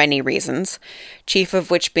for many reasons, chief of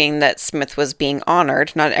which being that Smith was being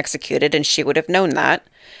honored, not executed, and she would have known that,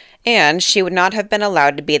 and she would not have been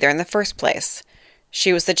allowed to be there in the first place.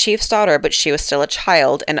 She was the chief's daughter, but she was still a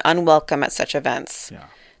child and unwelcome at such events. Yeah.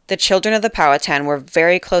 The children of the Powhatan were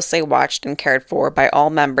very closely watched and cared for by all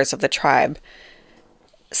members of the tribe.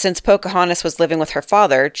 Since Pocahontas was living with her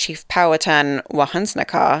father, Chief Powhatan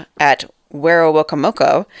Wahansnaka, at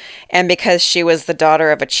Werowocomoco, and because she was the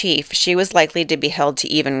daughter of a chief, she was likely to be held to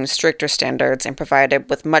even stricter standards and provided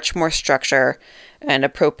with much more structure and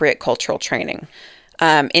appropriate cultural training. In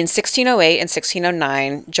 1608 and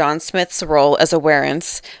 1609, John Smith's role as a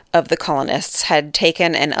Werence of the colonists had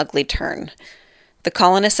taken an ugly turn. The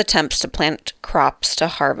colonists' attempts to plant crops to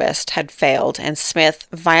harvest had failed, and Smith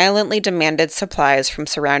violently demanded supplies from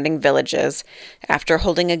surrounding villages after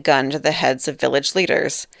holding a gun to the heads of village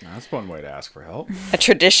leaders, That's one way to ask for help. a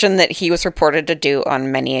tradition that he was reported to do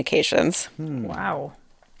on many occasions. Wow.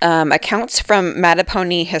 Accounts from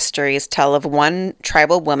Mattaponi histories tell of one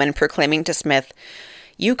tribal woman proclaiming to Smith,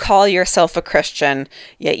 You call yourself a Christian,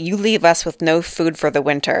 yet you leave us with no food for the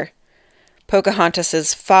winter.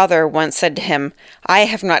 Pocahontas's father once said to him, I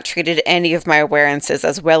have not treated any of my werences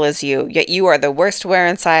as well as you, yet you are the worst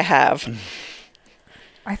werence I have.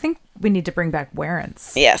 I think we need to bring back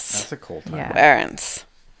Warrants. Yes. That's a cool time. Yeah. Werence.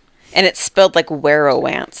 And it's spelled like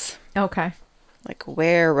werowance. Okay. Like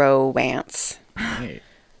werowance. Neat.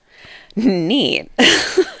 Neat.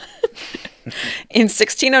 In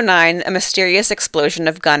 1609, a mysterious explosion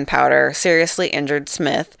of gunpowder seriously injured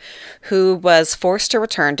Smith, who was forced to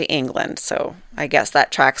return to England. So I guess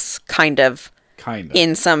that tracks kind of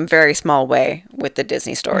in some very small way with the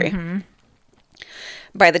Disney story.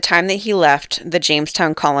 By the time that he left, the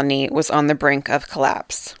Jamestown colony was on the brink of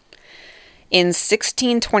collapse. In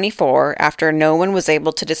 1624, after no one was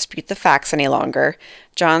able to dispute the facts any longer,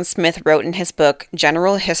 John Smith wrote in his book,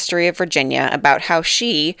 General History of Virginia, about how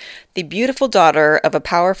she, the beautiful daughter of a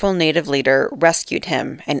powerful native leader, rescued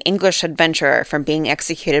him, an English adventurer, from being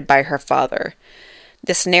executed by her father.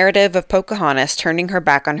 This narrative of Pocahontas turning her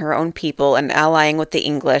back on her own people and allying with the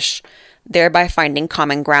English, thereby finding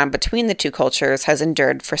common ground between the two cultures, has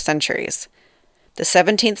endured for centuries. The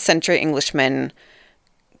 17th century Englishman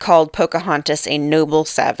called Pocahontas a noble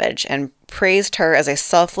savage and praised her as a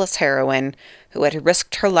selfless heroine who had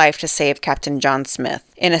risked her life to save Captain John Smith.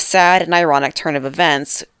 In a sad and ironic turn of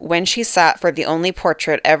events, when she sat for the only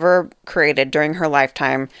portrait ever created during her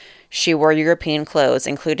lifetime, she wore European clothes,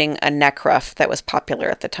 including a neck ruff that was popular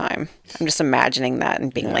at the time. I'm just imagining that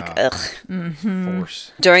and being like, ugh.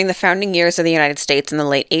 Force. During the founding years of the United States in the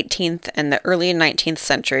late 18th and the early 19th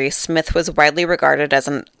century, Smith was widely regarded as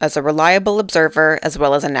a reliable observer as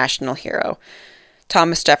well as a national hero.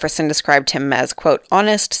 Thomas Jefferson described him as, quote,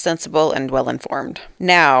 honest, sensible, and well-informed.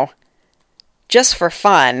 Now, just for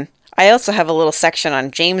fun, I also have a little section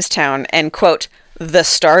on Jamestown and, quote, the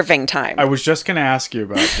starving time. I was just going to ask you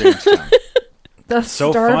about Jamestown. The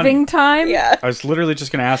So starving funny. time? Yeah. I was literally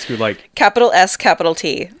just going to ask you, like, Capital S, capital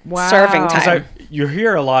T. Wow. Starving 'Cause time. you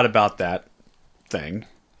hear a lot about that thing,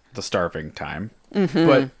 the starving time.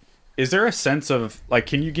 But is there a sense of, like,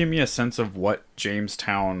 can you give me a sense of what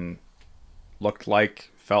Jamestown looked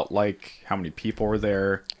like, felt like, how many people were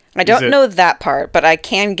there? I don't know that part, but I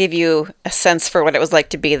can give you a sense for what it was like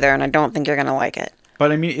to be there, and I don't think you're going to like it.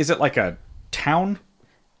 But I mean, is it like a town?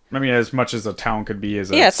 I mean, as much as a town could be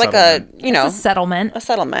as a Yeah, it's like settlement. A settlement. a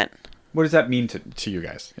settlement. What does that mean to you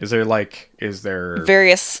guys? Is there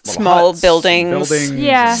Various little small huts, buildings,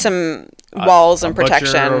 Yeah. some walls a and butcher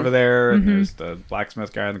protection. over there, and there's the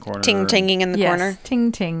blacksmith guy in the corner. Ting-tinging in the Yes. corner.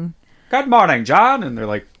 Ting ting. Good morning, John, and they're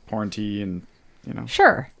like pouring tea and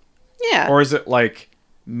Sure. Yeah. Or is it like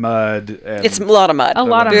mud? And It's a lot of mud. A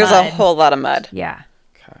lot of There's mud. a whole lot of mud. Yeah.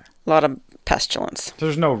 Okay. A lot of pestilence.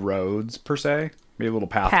 There's no roads per se. Maybe little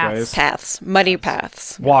pathways. Paths. Muddy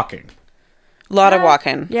paths. Walking, A lot of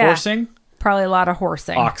walking. Yeah. horsing, Probably a lot of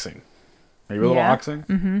horsing. oxing. Maybe a little Yeah. oxing.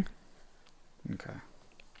 Mm-hmm. Okay.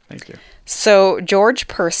 Thank you. So George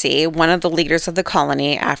Percy, one of the leaders of the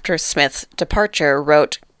colony after Smith's departure,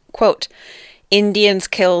 wrote, quote, Indians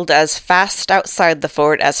killed as fast outside the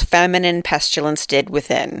fort as feminine pestilence did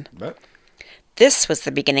within. But This was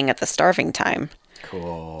the beginning of the starving time.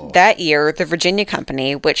 cool. That year, the Virginia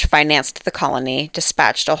Company, which financed the colony,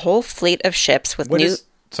 dispatched a whole fleet of ships with What new... is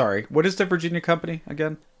the Virginia Company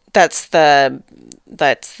again? That's the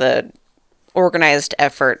organized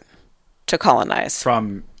effort to colonize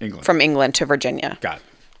From England. from England to Virginia. Got it.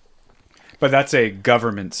 But that's a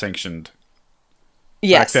government sanctioned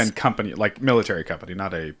Yes. back then company, like military company,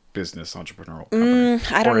 not a business entrepreneurial company.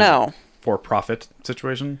 I don't Or is it know. For profit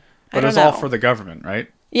situation. I But don't it's all know. for the government, right?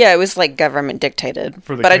 Yeah, it was like government dictated.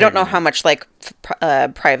 For the But I don't know Canadian. how much like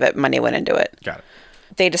private money went into it. Got it.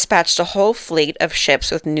 They dispatched a whole fleet of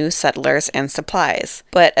ships with new settlers and supplies.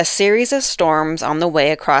 But a series of storms on the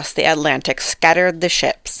way across the Atlantic scattered the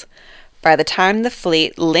ships. By the time the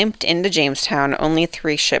fleet limped into Jamestown, only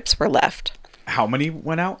 3 ships were left. How many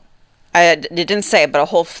went out? It didn't say, but a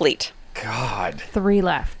whole fleet. God. 3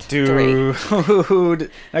 left.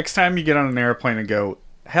 Dude. Next time you get on an airplane and go,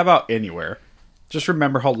 how about anywhere? Just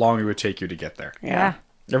remember how long it would take you to get there. Yeah.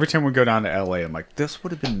 Every time we go down to LA, I'm like, this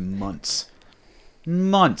would have been months.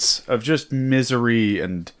 Months of just misery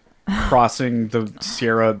and crossing the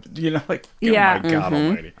Sierra, like, Yeah. oh my God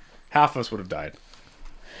almighty. Half of us would have died.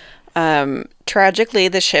 Tragically,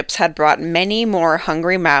 the ships had brought many more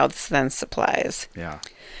hungry mouths than supplies. Yeah.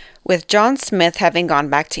 With John Smith having gone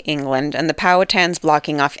back to England and the Powhatans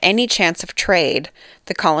blocking off any chance of trade,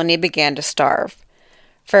 the colony began to starve.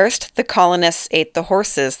 First, the colonists ate the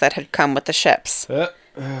horses that had come with the ships.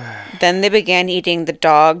 Then they began eating the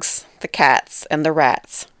dogs, the cats, and the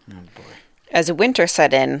rats. Oh boy. As winter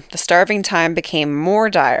set in, the starving time became more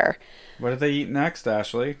dire. What did they eat next,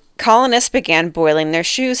 Ashley? Colonists began boiling their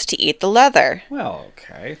shoes to eat the leather. Well,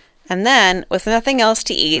 okay. And then, with nothing else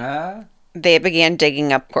to eat, they began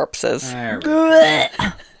digging up corpses. There we go.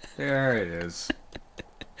 There it is.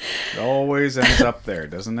 It always ends up there,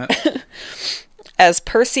 doesn't it? As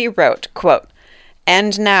Percy wrote, quote,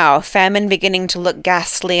 "And now, famine beginning to look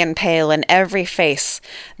ghastly and pale in every face,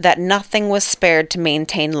 that nothing was spared to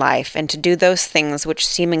maintain life, and to do those things which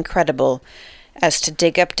seem incredible, as to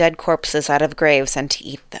dig up dead corpses out of graves and to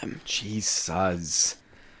eat them." Jesus.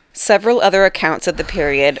 Several other accounts of the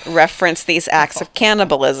period reference these acts of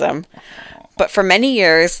cannibalism, but for many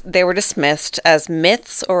years they were dismissed as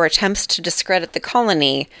myths or attempts to discredit the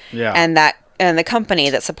colony and the company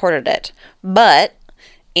that supported it. But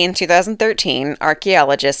in 2013,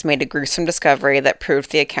 archaeologists made a gruesome discovery that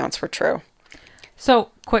proved the accounts were true. So,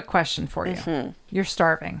 quick question for you. You're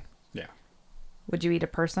starving. Yeah. Would you eat a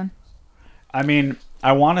person? I mean,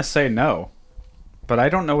 I want to say no, but I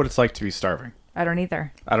don't know what it's like to be starving. I don't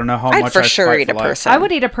either. I don't know how I'd much for I'd sure fight eat for a life. person. I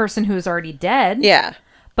would eat a person who's already dead. Yeah.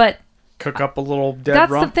 But Cook up a little dead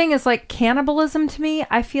that's rump. the thing is like cannibalism to me.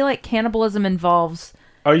 I feel like cannibalism involves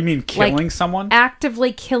Oh, you mean killing like, someone?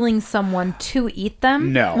 actively killing someone to eat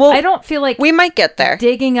them. No. Well, I don't feel like we might get there.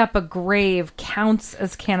 digging up a grave counts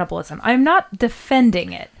as cannibalism. I'm not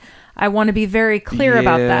defending it. I want to be very clear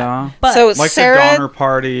about Yeah. that. But So like the Sarah, Donner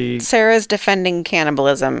Party. Sarah's defending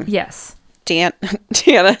cannibalism. yes.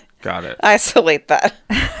 Deanna, Got it. isolate that.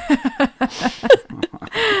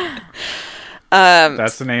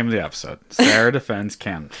 That's the name of the episode. Sarah defends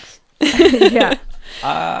cannibals. Yeah.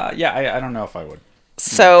 Yeah, I don't know if I would.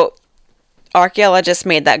 So, archaeologists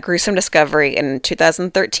made that gruesome discovery in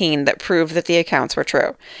 2013 that proved that the accounts were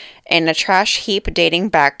true. In a trash heap dating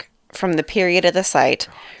back from the period of the site,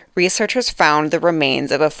 researchers found the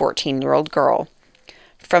remains of a 14-year-old girl.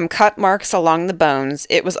 From cut marks along the bones,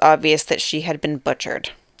 it was obvious that she had been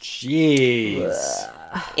butchered. Jeez.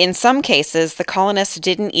 In some cases, the colonists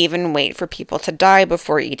didn't even wait for people to die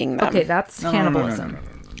before eating them. Okay, that's cannibalism.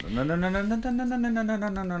 No.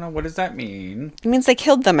 What does that mean? It means they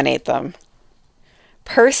killed them and ate them.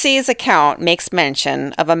 Percy's account makes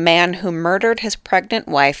mention of a man who murdered his pregnant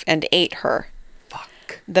wife and ate her.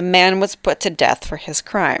 Fuck. The man was put to death for his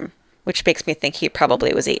crime, which makes me think he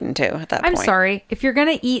probably was eaten too at that I'm point. sorry. If you're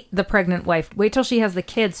going to eat the pregnant wife, wait till she has the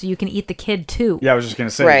kid so you can eat the kid too. Yeah, I was just gonna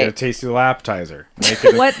say, Right. get a tasty little appetizer. Make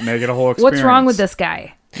it, make it a whole experience. What's wrong with this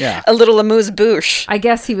guy? Yeah. A little amuse-bouche. I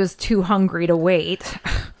guess he was too hungry to wait.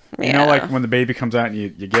 You know, like when the baby comes out and you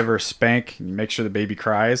give her a spank and you make sure the baby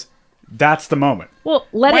cries. That's the moment. Well,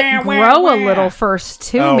 let it grow a little first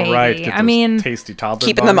too, Oh, maybe. right. Get I those mean, tasty toddler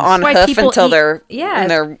keeping them buns. on Why hoof people until eat-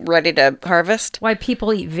 they're ready to harvest. why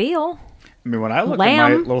people eat veal. I mean, when I look at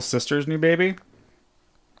Lamb. my little sister's new baby,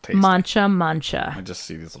 tasty. Mancha, mancha. I just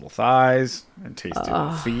see these little thighs and tasty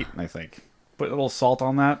little feet, and I think, put a little salt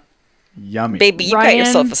on that. Yummy. Baby, you got Ryan-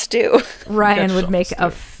 yourself a stew. Ryan would Get make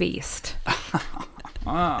yourself a feast.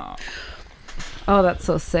 Ah. Oh, that's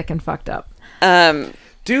so sick and fucked up.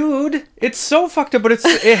 Dude, it's so fucked up, but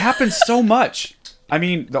it happens so much. I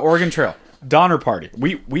mean, the Oregon Trail, Donner Party.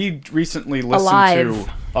 We recently listened Alive.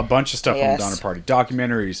 to a bunch of stuff on Yes. the Donner Party,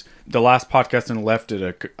 documentaries. The last podcast on the left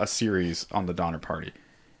did a series on the Donner Party.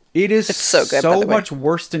 It's so good, by the way. much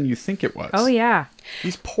worse than you think it was. Oh, yeah.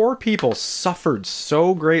 These poor people suffered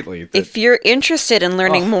so greatly. That, If you're interested in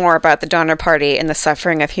learning more about the Donner Party and the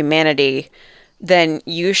suffering of humanity, then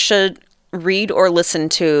you should read or listen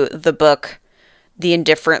to the book The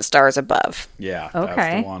Indifferent Stars Above, yeah, Okay.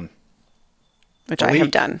 that's the one. which I Bleak.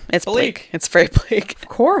 have done. It's bleak. Bleak. It's very bleak. Of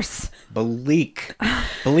course. Bleak.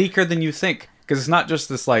 Bleaker than you think. Because it's not just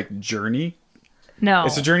this, like, journey. No.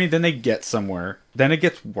 It's a journey, then they get somewhere. Then it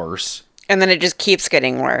gets worse. And then it just keeps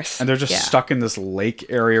getting worse. And they're just Yeah. stuck in this lake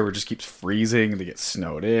area where it just keeps freezing. And they get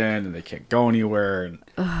snowed in. And they can't go anywhere. And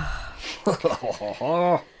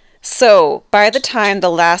So, by the time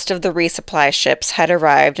the last of the resupply ships had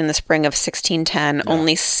arrived in the spring of 1610,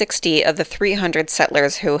 only 60 of the 300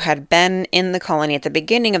 settlers who had been in the colony at the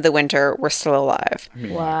beginning of the winter were still alive. I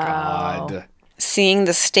mean, Wow. God. Seeing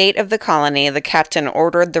the state of the colony, the captain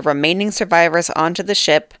ordered the remaining survivors onto the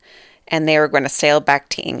ship, and they were going to sail back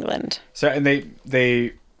to England. So, and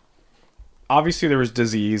they obviously there was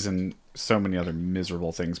disease and so many other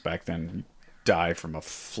miserable things back then. You die from a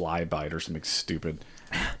fly bite or something stupid.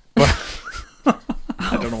 But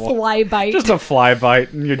I don't know what. Fly bite. Just a fly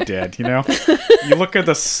bite and you're dead, you know? You look at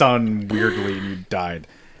the sun weirdly and you died.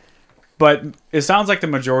 But it sounds like the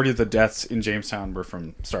majority of the deaths in Jamestown were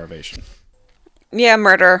from starvation. Yeah,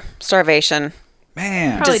 murder, starvation.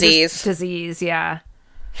 Man. Probably disease. just disease, yeah.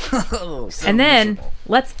 Oh, so And then miserable.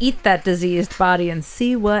 let's eat that diseased body and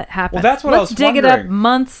see what happens. Well, that's what I let's was dig it up wondering.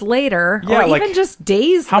 months later, Yeah, or like, even just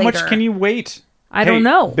days How later. much can you wait? I don't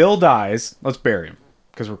know. Bill dies. Let's bury him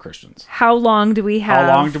because we're Christians. How long do we have?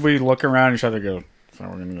 How long do we look around each other and go, so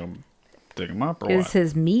we're going to go dig him up or Is what?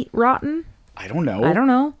 his meat rotten? I don't know. I don't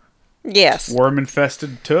know. Yes.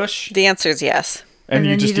 Worm-infested tush? The answer is yes. And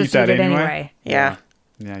you then just eat that it anyway? Yeah.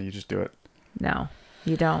 Yeah, you just do it. No,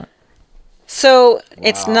 you don't. So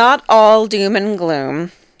it's not all doom and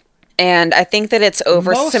gloom. And I think that it's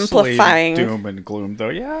oversimplifying. Mostly doom and gloom, though.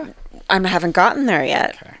 Yeah. I haven't gotten there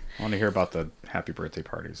yet. Okay. I want to hear about the happy birthday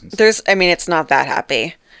parties and stuff. It's not that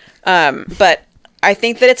happy. But I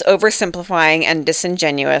think that it's oversimplifying and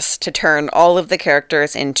disingenuous to turn all of the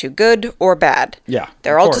characters into good or bad. Yeah,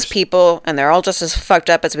 They're of all course. just people, and they're all just as fucked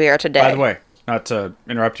up as we are today. By the way, not to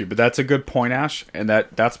interrupt you, but that's a good point, Ash. And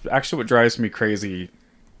that's actually what drives me crazy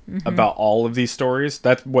about all of these stories.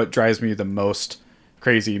 That's what drives me the most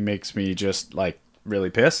crazy, makes me just, like, really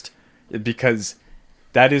pissed. Because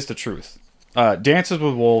that is the truth. Dances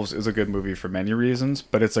with Wolves is a good movie for many reasons,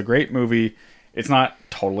 but it's a great movie. It's not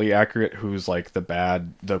totally accurate who's, like,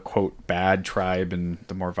 the quote, bad tribe and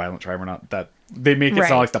the more violent tribe or not. That they make it Right.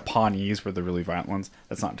 sound like the Pawnees were the really violent ones.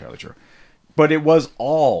 That's not entirely true. But it was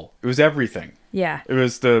everything. Yeah. It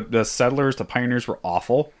was the settlers, the pioneers were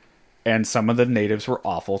awful, and some of the natives were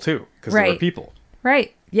awful too, because they were Right. people.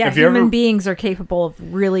 Right. Yeah, Have you human ever- beings are capable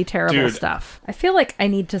of really terrible Dude. stuff. I feel like I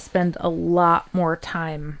need to spend a lot more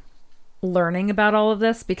time learning about all of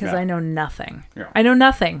this because Yeah. I know nothing. Yeah. I know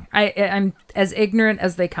nothing. I'm as ignorant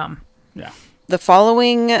as they come. Yeah. The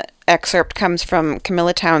following excerpt comes from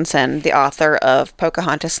Camilla Townsend, the author of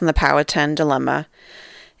Pocahontas and the Powhatan Dilemma.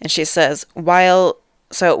 And she says, While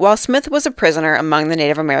Smith was a prisoner among the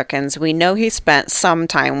Native Americans, we know he spent some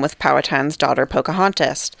time with Powhatan's daughter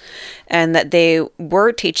Pocahontas, and that they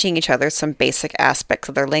were teaching each other some basic aspects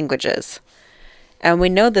of their languages. And we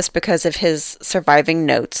know this because of his surviving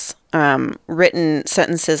notes, written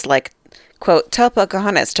sentences like, quote, "Tell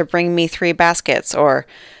Pocahontas to bring me 3 baskets," or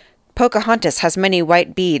 "Pocahontas has many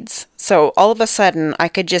white beads." So all of a sudden, I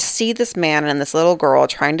could just see this man and this little girl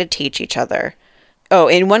trying to teach each other. Oh,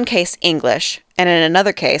 in one case, English, and in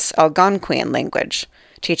another case, Algonquian language,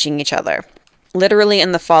 teaching each other. Literally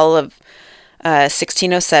in the fall of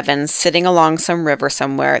 1607, sitting along some river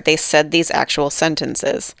somewhere, they said these actual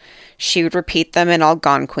sentences. She would repeat them in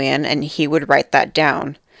Algonquian, and he would write that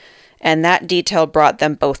down. And that detail brought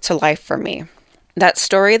them both to life for me. That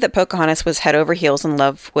story that Pocahontas was head over heels in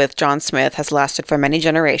love with John Smith has lasted for many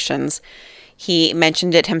generations. He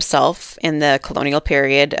mentioned it himself in the colonial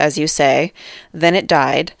period, as you say. Then it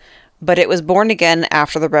died, but it was born again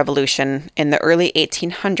after the Revolution in the early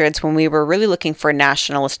 1800s when we were really looking for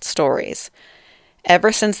nationalist stories.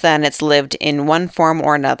 Ever since then, it's lived in one form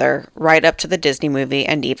or another, right up to the Disney movie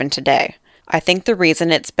and even today. I think the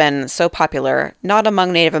reason it's been so popular, not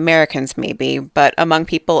among Native Americans maybe, but among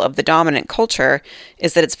people of the dominant culture,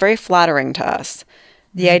 is that it's very flattering to us.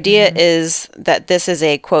 The idea is that this is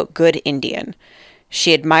a, quote, good Indian.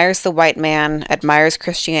 She admires the white man, admires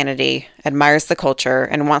Christianity, admires the culture,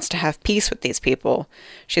 and wants to have peace with these people.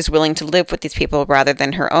 She's willing to live with these people rather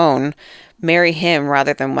than her own, marry him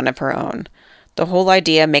rather than one of her own. The whole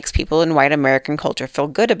idea makes people in white American culture feel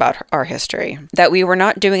good about our history, that we were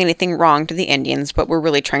not doing anything wrong to the Indians, but were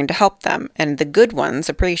really trying to help them, and the good ones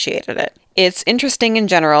appreciated it. It's interesting in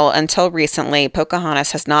general. Until recently,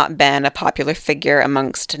 Pocahontas has not been a popular figure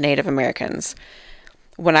amongst Native Americans.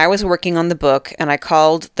 When I was working on the book, and I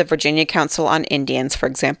called the Virginia Council on Indians, for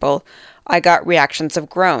example, I got reactions of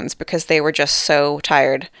groans because they were just so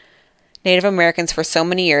tired. Native Americans for so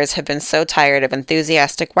many years have been so tired of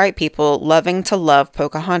enthusiastic white people loving to love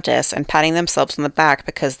Pocahontas and patting themselves on the back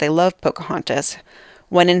because they love Pocahontas,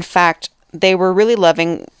 when in fact they were really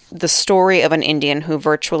loving the story of an Indian who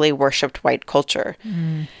virtually worshipped white culture.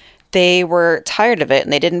 They were tired of it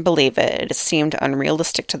and they didn't believe it. It seemed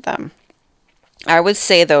unrealistic to them. I would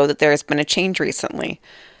say, though, that there has been a change recently.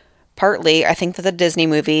 Partly, I think that the Disney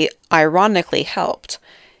movie ironically helped.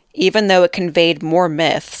 Even though it conveyed more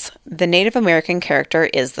myths, the Native American character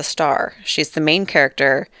is the star. She's the main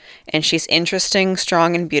character, and she's interesting,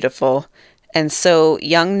 strong, and beautiful, and so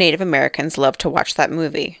young Native Americans love to watch that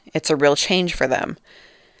movie. It's a real change for them.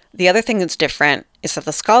 The other thing that's different is that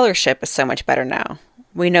the scholarship is so much better now.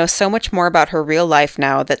 We know so much more about her real life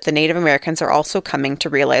now that the Native Americans are also coming to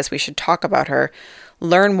realize we should talk about her,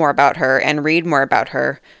 learn more about her, and read more about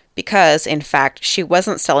her, because, in fact, she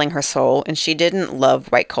wasn't selling her soul, and she didn't love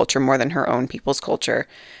white culture more than her own people's culture.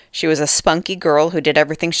 She was a spunky girl who did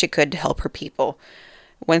everything she could to help her people.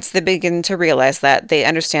 Once they begin to realize that, they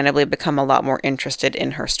understandably become a lot more interested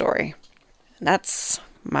in her story. That's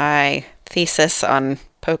my thesis on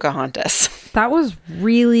Pocahontas. That was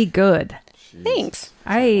really good. Thanks.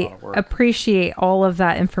 I appreciate all of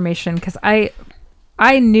that information because I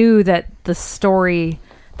knew that the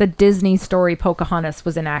Disney story Pocahontas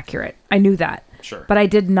was inaccurate. I knew that. Sure. But I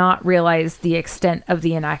did not realize the extent of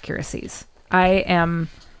the inaccuracies. I am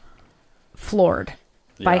floored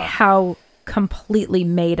by Yeah. how completely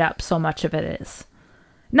made up so much of it is.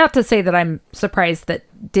 Not to say that I'm surprised that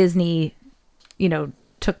Disney,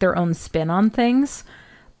 took their own spin on things,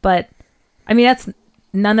 but I mean,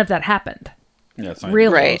 none of that happened. Yeah, it's not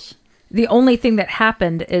Really? even close. The only thing that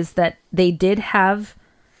happened is that they did have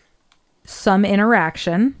some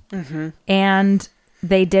interaction and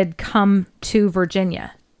they did come to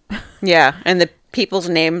Virginia. Yeah, and the people's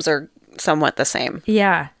names are somewhat the same.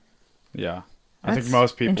 Yeah. Yeah. I think That's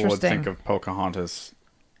most people would interesting. think of Pocahontas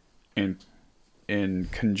in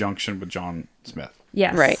conjunction with John Smith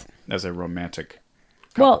Yes. Right. as a romantic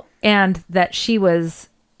Well, and that she was,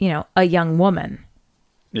 a young woman.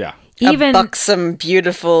 Yeah. Even a buxom,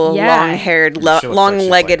 beautiful, Yeah. long-haired, She looks like she's,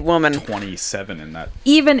 long-legged like, woman. 27 in that.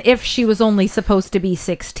 even if she was only supposed to be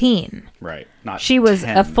 16, Right. Not she was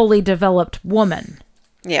 10. a fully developed woman.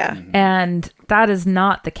 Yeah. And that is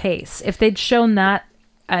not the case. If they'd shown that,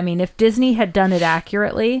 I mean, if Disney had done it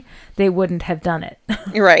accurately, they wouldn't have done it.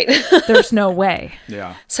 Right. There's no way.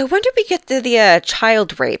 Yeah. So when did we get to the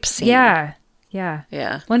child rape scene? Yeah. Yeah.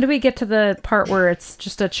 Yeah. When do we get to the part where it's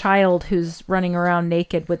just a child who's running around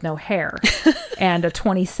naked with no hair and a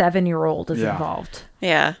 27-year-old is Yeah. involved?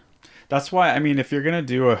 Yeah. That's why, I mean, if you're going to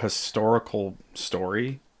do a historical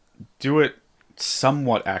story, do it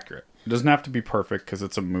somewhat accurate. It doesn't have to be perfect because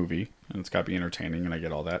it's a movie and it's got to be entertaining, and I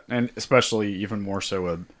get all that. And especially even more so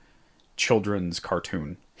a children's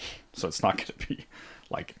cartoon. So it's not going to be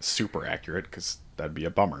like super accurate because that'd be a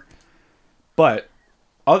bummer. But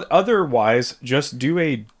otherwise, just do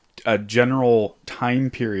a general time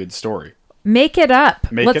period story. Make it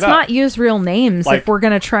up. Make Let's it up. not use real names Like- if we're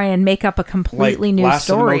going to try and make up a completely new Last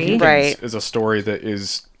of the story. Mohicans Right. is a story that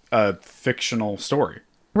is a fictional story.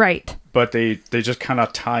 Right. But they just kind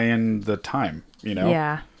of tie in the time,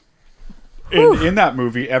 Yeah. In that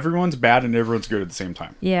movie, everyone's bad and everyone's good at the same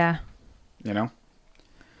time, Yeah.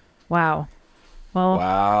 Wow. Well,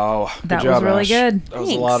 Wow. Good That job, was really Ash. good. That was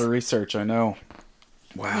Thanks. a lot of research, I know.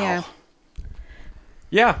 Wow. Yeah.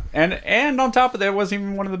 Yeah, and on top of that, it wasn't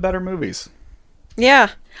even one of the better movies. Yeah.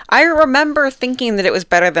 I remember thinking that it was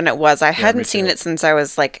better than it was. I me hadn't seen too. it since I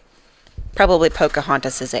was probably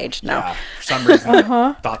Pocahontas' age now. Yeah, for some reason,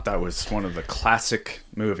 I thought that was one of the classic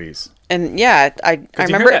movies. And yeah, I 'Cause you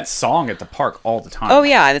remember hear that song at the park all the time. Oh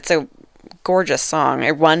yeah, it's a gorgeous song.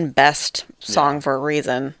 It won best song for a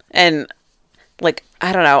reason. And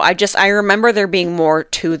I don't know, I remember there being more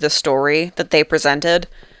to the story that they presented.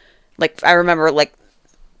 I remember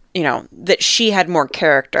that she had more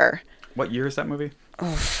character. What year is that movie?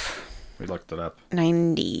 We looked it up.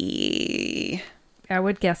 90 I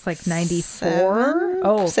would guess 94.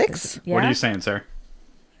 Oh, six? Yeah. What are you saying, sir?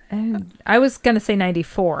 I was going to say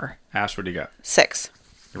 94. Ash, what do you got? 6.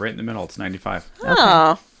 You're right in the middle. It's 95.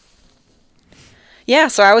 Oh. Yeah,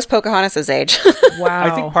 so I was Pocahontas' age. Wow.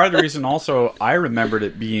 I think part of the reason also I remembered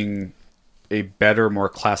it being a better, more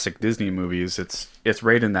classic Disney movie is it's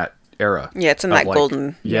right in that era. Yeah, it's in of, that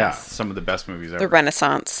golden- Yeah, Yes. some of the best movies ever. The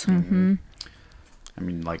Renaissance. I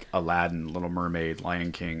mean, like Aladdin, Little Mermaid,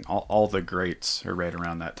 Lion King, all the greats are right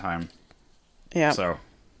around that time. Yeah. So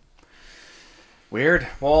weird.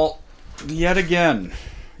 Well, yet again,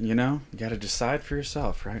 you got to decide for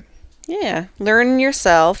yourself, right? Yeah. Learn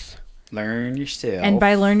yourself. Learn yourself. And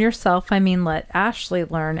by learn yourself, I mean let Ashley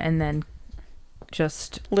learn and then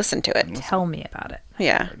just Listen to it. tell me about it.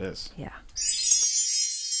 Yeah. there it is. Yeah.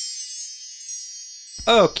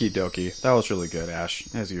 Okie dokie. That was really good, Ash,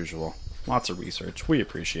 as usual. Lots of research. We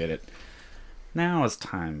appreciate it. Now it's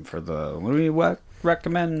time for the we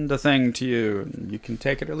recommend a thing to you. You can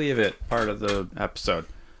take it or leave it part of the episode.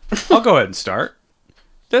 I'll go ahead and start.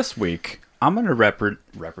 This week, I'm going to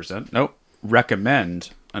recommend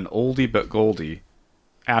an oldie but goldie.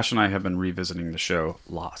 Ash and I have been revisiting the show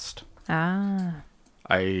Lost. Ah.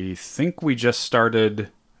 I think we just started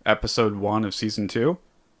episode 1 of season 2.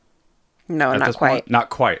 No, At not this quite. point. Not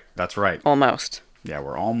quite. That's right. Almost. Yeah,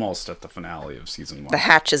 we're almost at the finale of season 1. The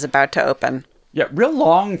hatch is about to open. Yeah, real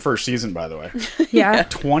long first season, by the way. Yeah.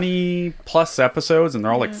 20 plus episodes, and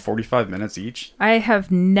they're all like 45 minutes each. I have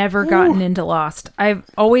never gotten into Lost. I've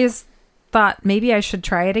always thought maybe I should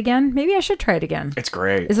try it again. Maybe I should try it again. It's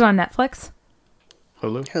great. Is it on Netflix?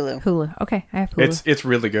 Hulu? Hulu. Hulu. Okay, I have Hulu. It's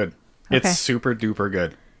really good. It's Okay. super duper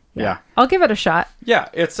good. Yeah. I'll give it a shot. Yeah,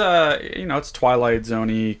 it's it's Twilight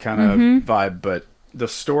Zone-y kind of vibe, but the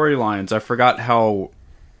storylines, I forgot how,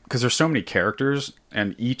 because there's so many characters,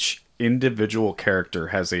 and each individual character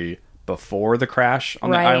has a before the crash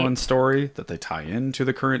on the Right. island story that they tie into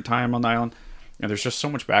the current time on the island, and there's just so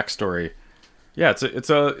much backstory. Yeah, it's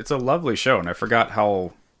a lovely show, and I forgot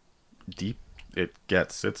how deep it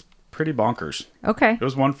gets. It's pretty bonkers. Okay. It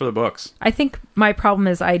was one for the books. I think my problem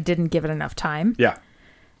is I didn't give it enough time. Yeah.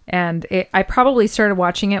 And I probably started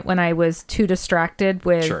watching it when I was too distracted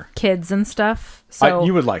with Sure. kids and stuff. So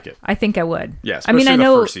You would like it. I think I would. Yeah, I mean, I especially the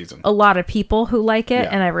know first season. a lot of people who like it, Yeah.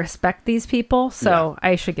 and I respect these people, so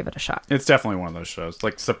I should give it a shot. It's definitely one of those shows,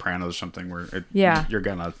 like Sopranos or something, where Yeah.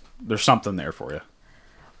 there's something there for you.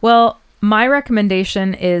 Well, my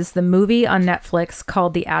recommendation is the movie on Netflix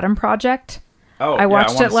called The Adam Project. Oh, I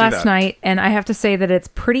watched wanna it see last that. night, and I have to say that it's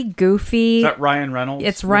pretty goofy. Is that Ryan Reynolds?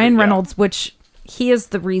 It's Ryan Yeah. Reynolds, which he is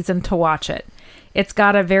the reason to watch it. It's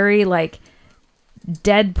got a very like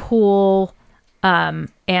Deadpool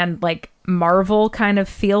and like Marvel kind of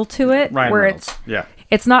feel to it, Ryan where Reynolds. Yeah.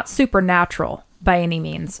 it's not supernatural by any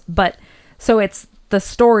means, but so it's the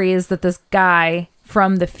story is that this guy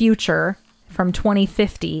from the future, from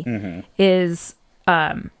 2050, is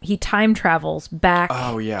he time travels back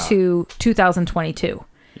Oh, yeah. to 2022.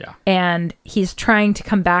 Yeah. And he's trying to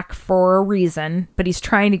come back for a reason, but he's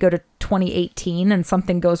trying to go to 2018 and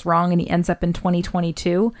something goes wrong and he ends up in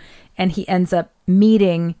 2022 and he ends up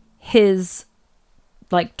meeting his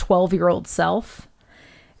like 12-year-old self.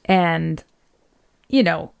 And, you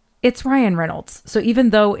know, it's Ryan Reynolds. So even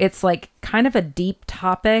though it's like kind of a deep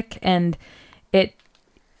topic and it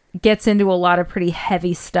gets into a lot of pretty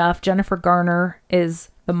heavy stuff, Jennifer Garner is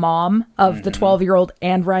the mom of the 12-year-old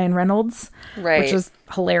and Ryan Reynolds, Right. which is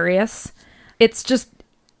hilarious.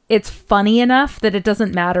 It's funny enough that it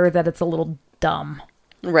doesn't matter that it's a little dumb,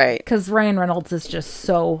 Right. because Ryan Reynolds is just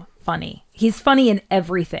so funny. He's funny in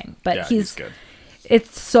everything, but Yeah, he's good.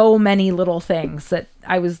 it's so many little things that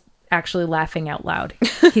I was actually laughing out loud.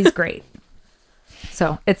 He's great.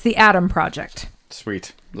 So it's The Adam Project.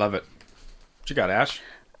 Sweet. Love it. What you got, Ash?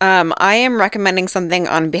 I am recommending something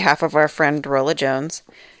on behalf of our friend Rolla Jones.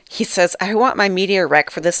 He says, I want my media rec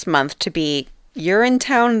for this month to be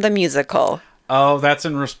Urinetown the Musical. Oh, that's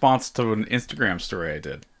in response to an Instagram story I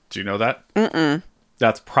did. Do you know that? Mm-mm.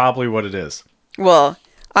 That's probably what it is. Well,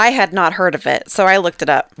 I had not heard of it, so I looked it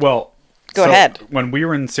up. Well, Go ahead. When we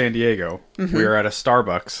were in San Diego, we were at a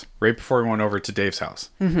Starbucks right before we went over to Dave's house.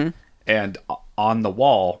 Mm-hmm. And on the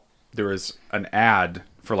wall, there was an ad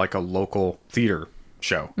for like a local theater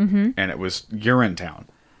show. Mm-hmm. And it was Urinetown.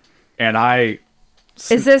 And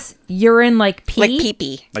Is this urine like pee? Like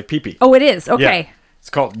pee-pee. like pee-pee. Oh, it is. Okay. Yeah. It's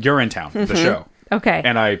called Urinetown, the show. Okay.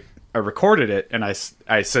 And I recorded it, and I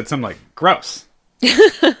said something like, gross.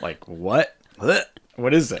 Like, what?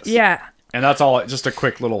 What is this? Yeah. And that's all, just a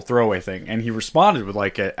quick little throwaway thing. And he responded with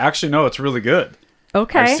like, actually, no, it's really good.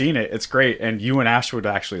 Okay. I've seen it. It's great. And you and Ash would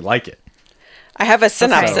actually like it. I have a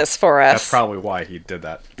synopsis for That's us. probably why he did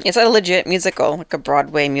that. It's a legit musical, like a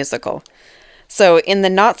Broadway musical. So, in the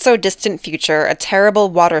not-so-distant future, a terrible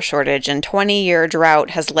water shortage and 20-year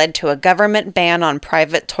drought has led to a government ban on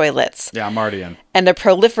private toilets Yeah, I'm already in. and a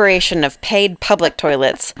proliferation of paid public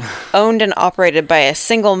toilets owned and operated by a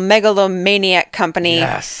single megalomaniac company,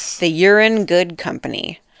 Yes. the Urine Good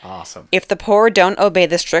Company. Awesome. If the poor don't obey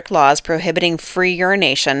the strict laws prohibiting free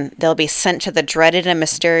urination, they'll be sent to the dreaded and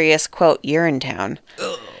mysterious, quote, Urinetown.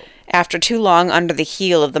 After too long under the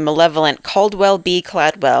heel of the malevolent Caldwell B.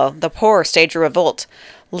 Cladwell, the poor stage a revolt,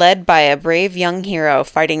 led by a brave young hero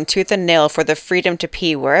fighting tooth and nail for the freedom to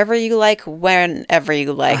pee wherever you like, whenever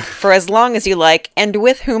you like, for as long as you like, and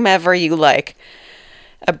with whomever you like.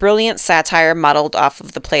 A brilliant satire modeled off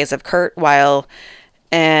of the plays of Kurt Weill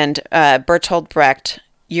and Bertolt Brecht,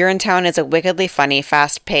 Urinetown is a wickedly funny,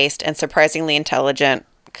 fast-paced, and surprisingly intelligent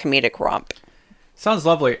comedic romp. Sounds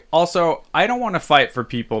lovely. Also, I don't want to fight for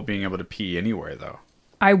people being able to pee anywhere, though.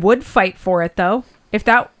 I would fight for it though. If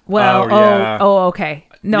that yeah. okay.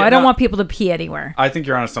 No, Yeah, I don't no. want people to pee anywhere. I think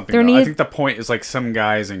you're onto something. There Though. I needs- think the point is like some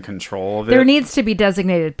guys in control of There it, needs to be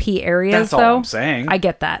designated pee areas That's all though. I'm saying. I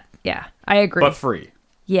get that. Yeah. I agree. but free.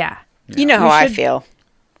 yeah. You know how You I should- feel.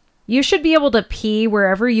 You should be able to pee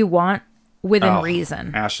wherever you want within Oh,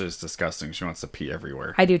 reason. Ash is disgusting. She wants to pee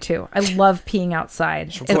everywhere. I do too. I love peeing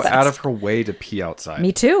outside. She'll go out of her way to pee outside.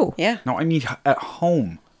 Me too. Yeah. No, I mean at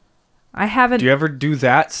home. I haven't. Do you ever do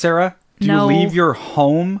that, Sarah? Do No. you leave your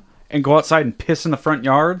home and go outside and piss in the front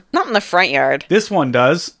yard? Not in the front yard. This one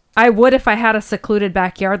does. I would if I had a secluded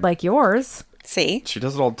backyard like yours. See? She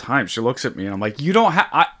does it all the time. She looks at me and I'm like, "You don't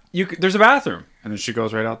have. There's a bathroom. And then she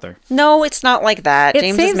goes right out there. No, it's not like that. It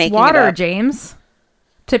James saves is making water, it up. James.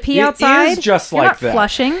 To pee It outside. is just You're like not that.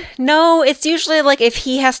 flushing. No, it's usually like if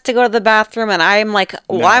he has to go to the bathroom and I'm like,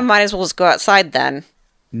 well, No. I might as well just go outside then.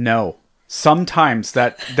 No. Sometimes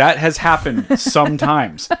that has happened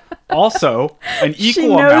sometimes. Also, an She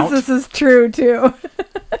equal knows amount this is true too.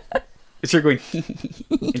 is her going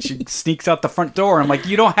and she sneaks out the front door. I'm like,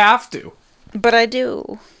 you don't have to. But I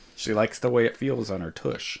do. She likes the way it feels on her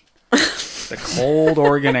tush. The cold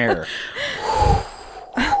Oregon air.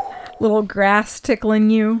 Little grass tickling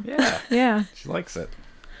you. Yeah, Yeah. she likes it.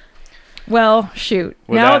 Well, shoot.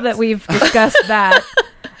 With now that- that we've discussed that,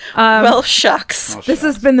 Well, shucks. Oh, this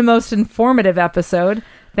has been the most informative episode.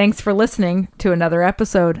 Thanks for listening to another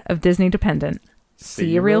episode of Disney Dependent. See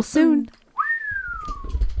you real soon.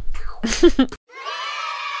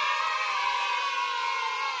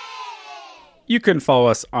 You can follow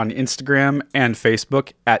us on Instagram and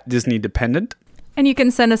Facebook at Disney Dependent. And you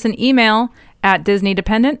can send us an email at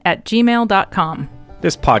disneydependent@gmail.com.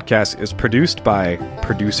 This podcast is produced by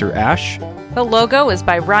producer Ash. The logo is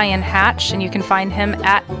by Ryan Hatch, and you can find him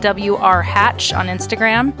at WR Hatch on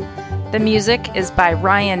Instagram. The music is by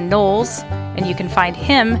Ryan Knowles, and you can find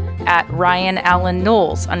him at Ryan Allen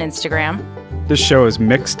Knowles on Instagram. This show is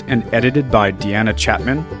mixed and edited by Deanna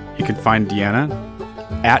Chapman. You can find Deanna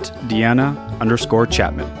at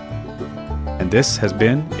Deanna_Chapman. And this has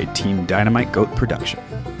been a Team Dynamite Goat production.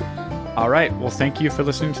 All right. Well, thank you for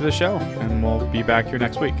listening to the show, and we'll be back here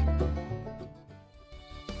next week.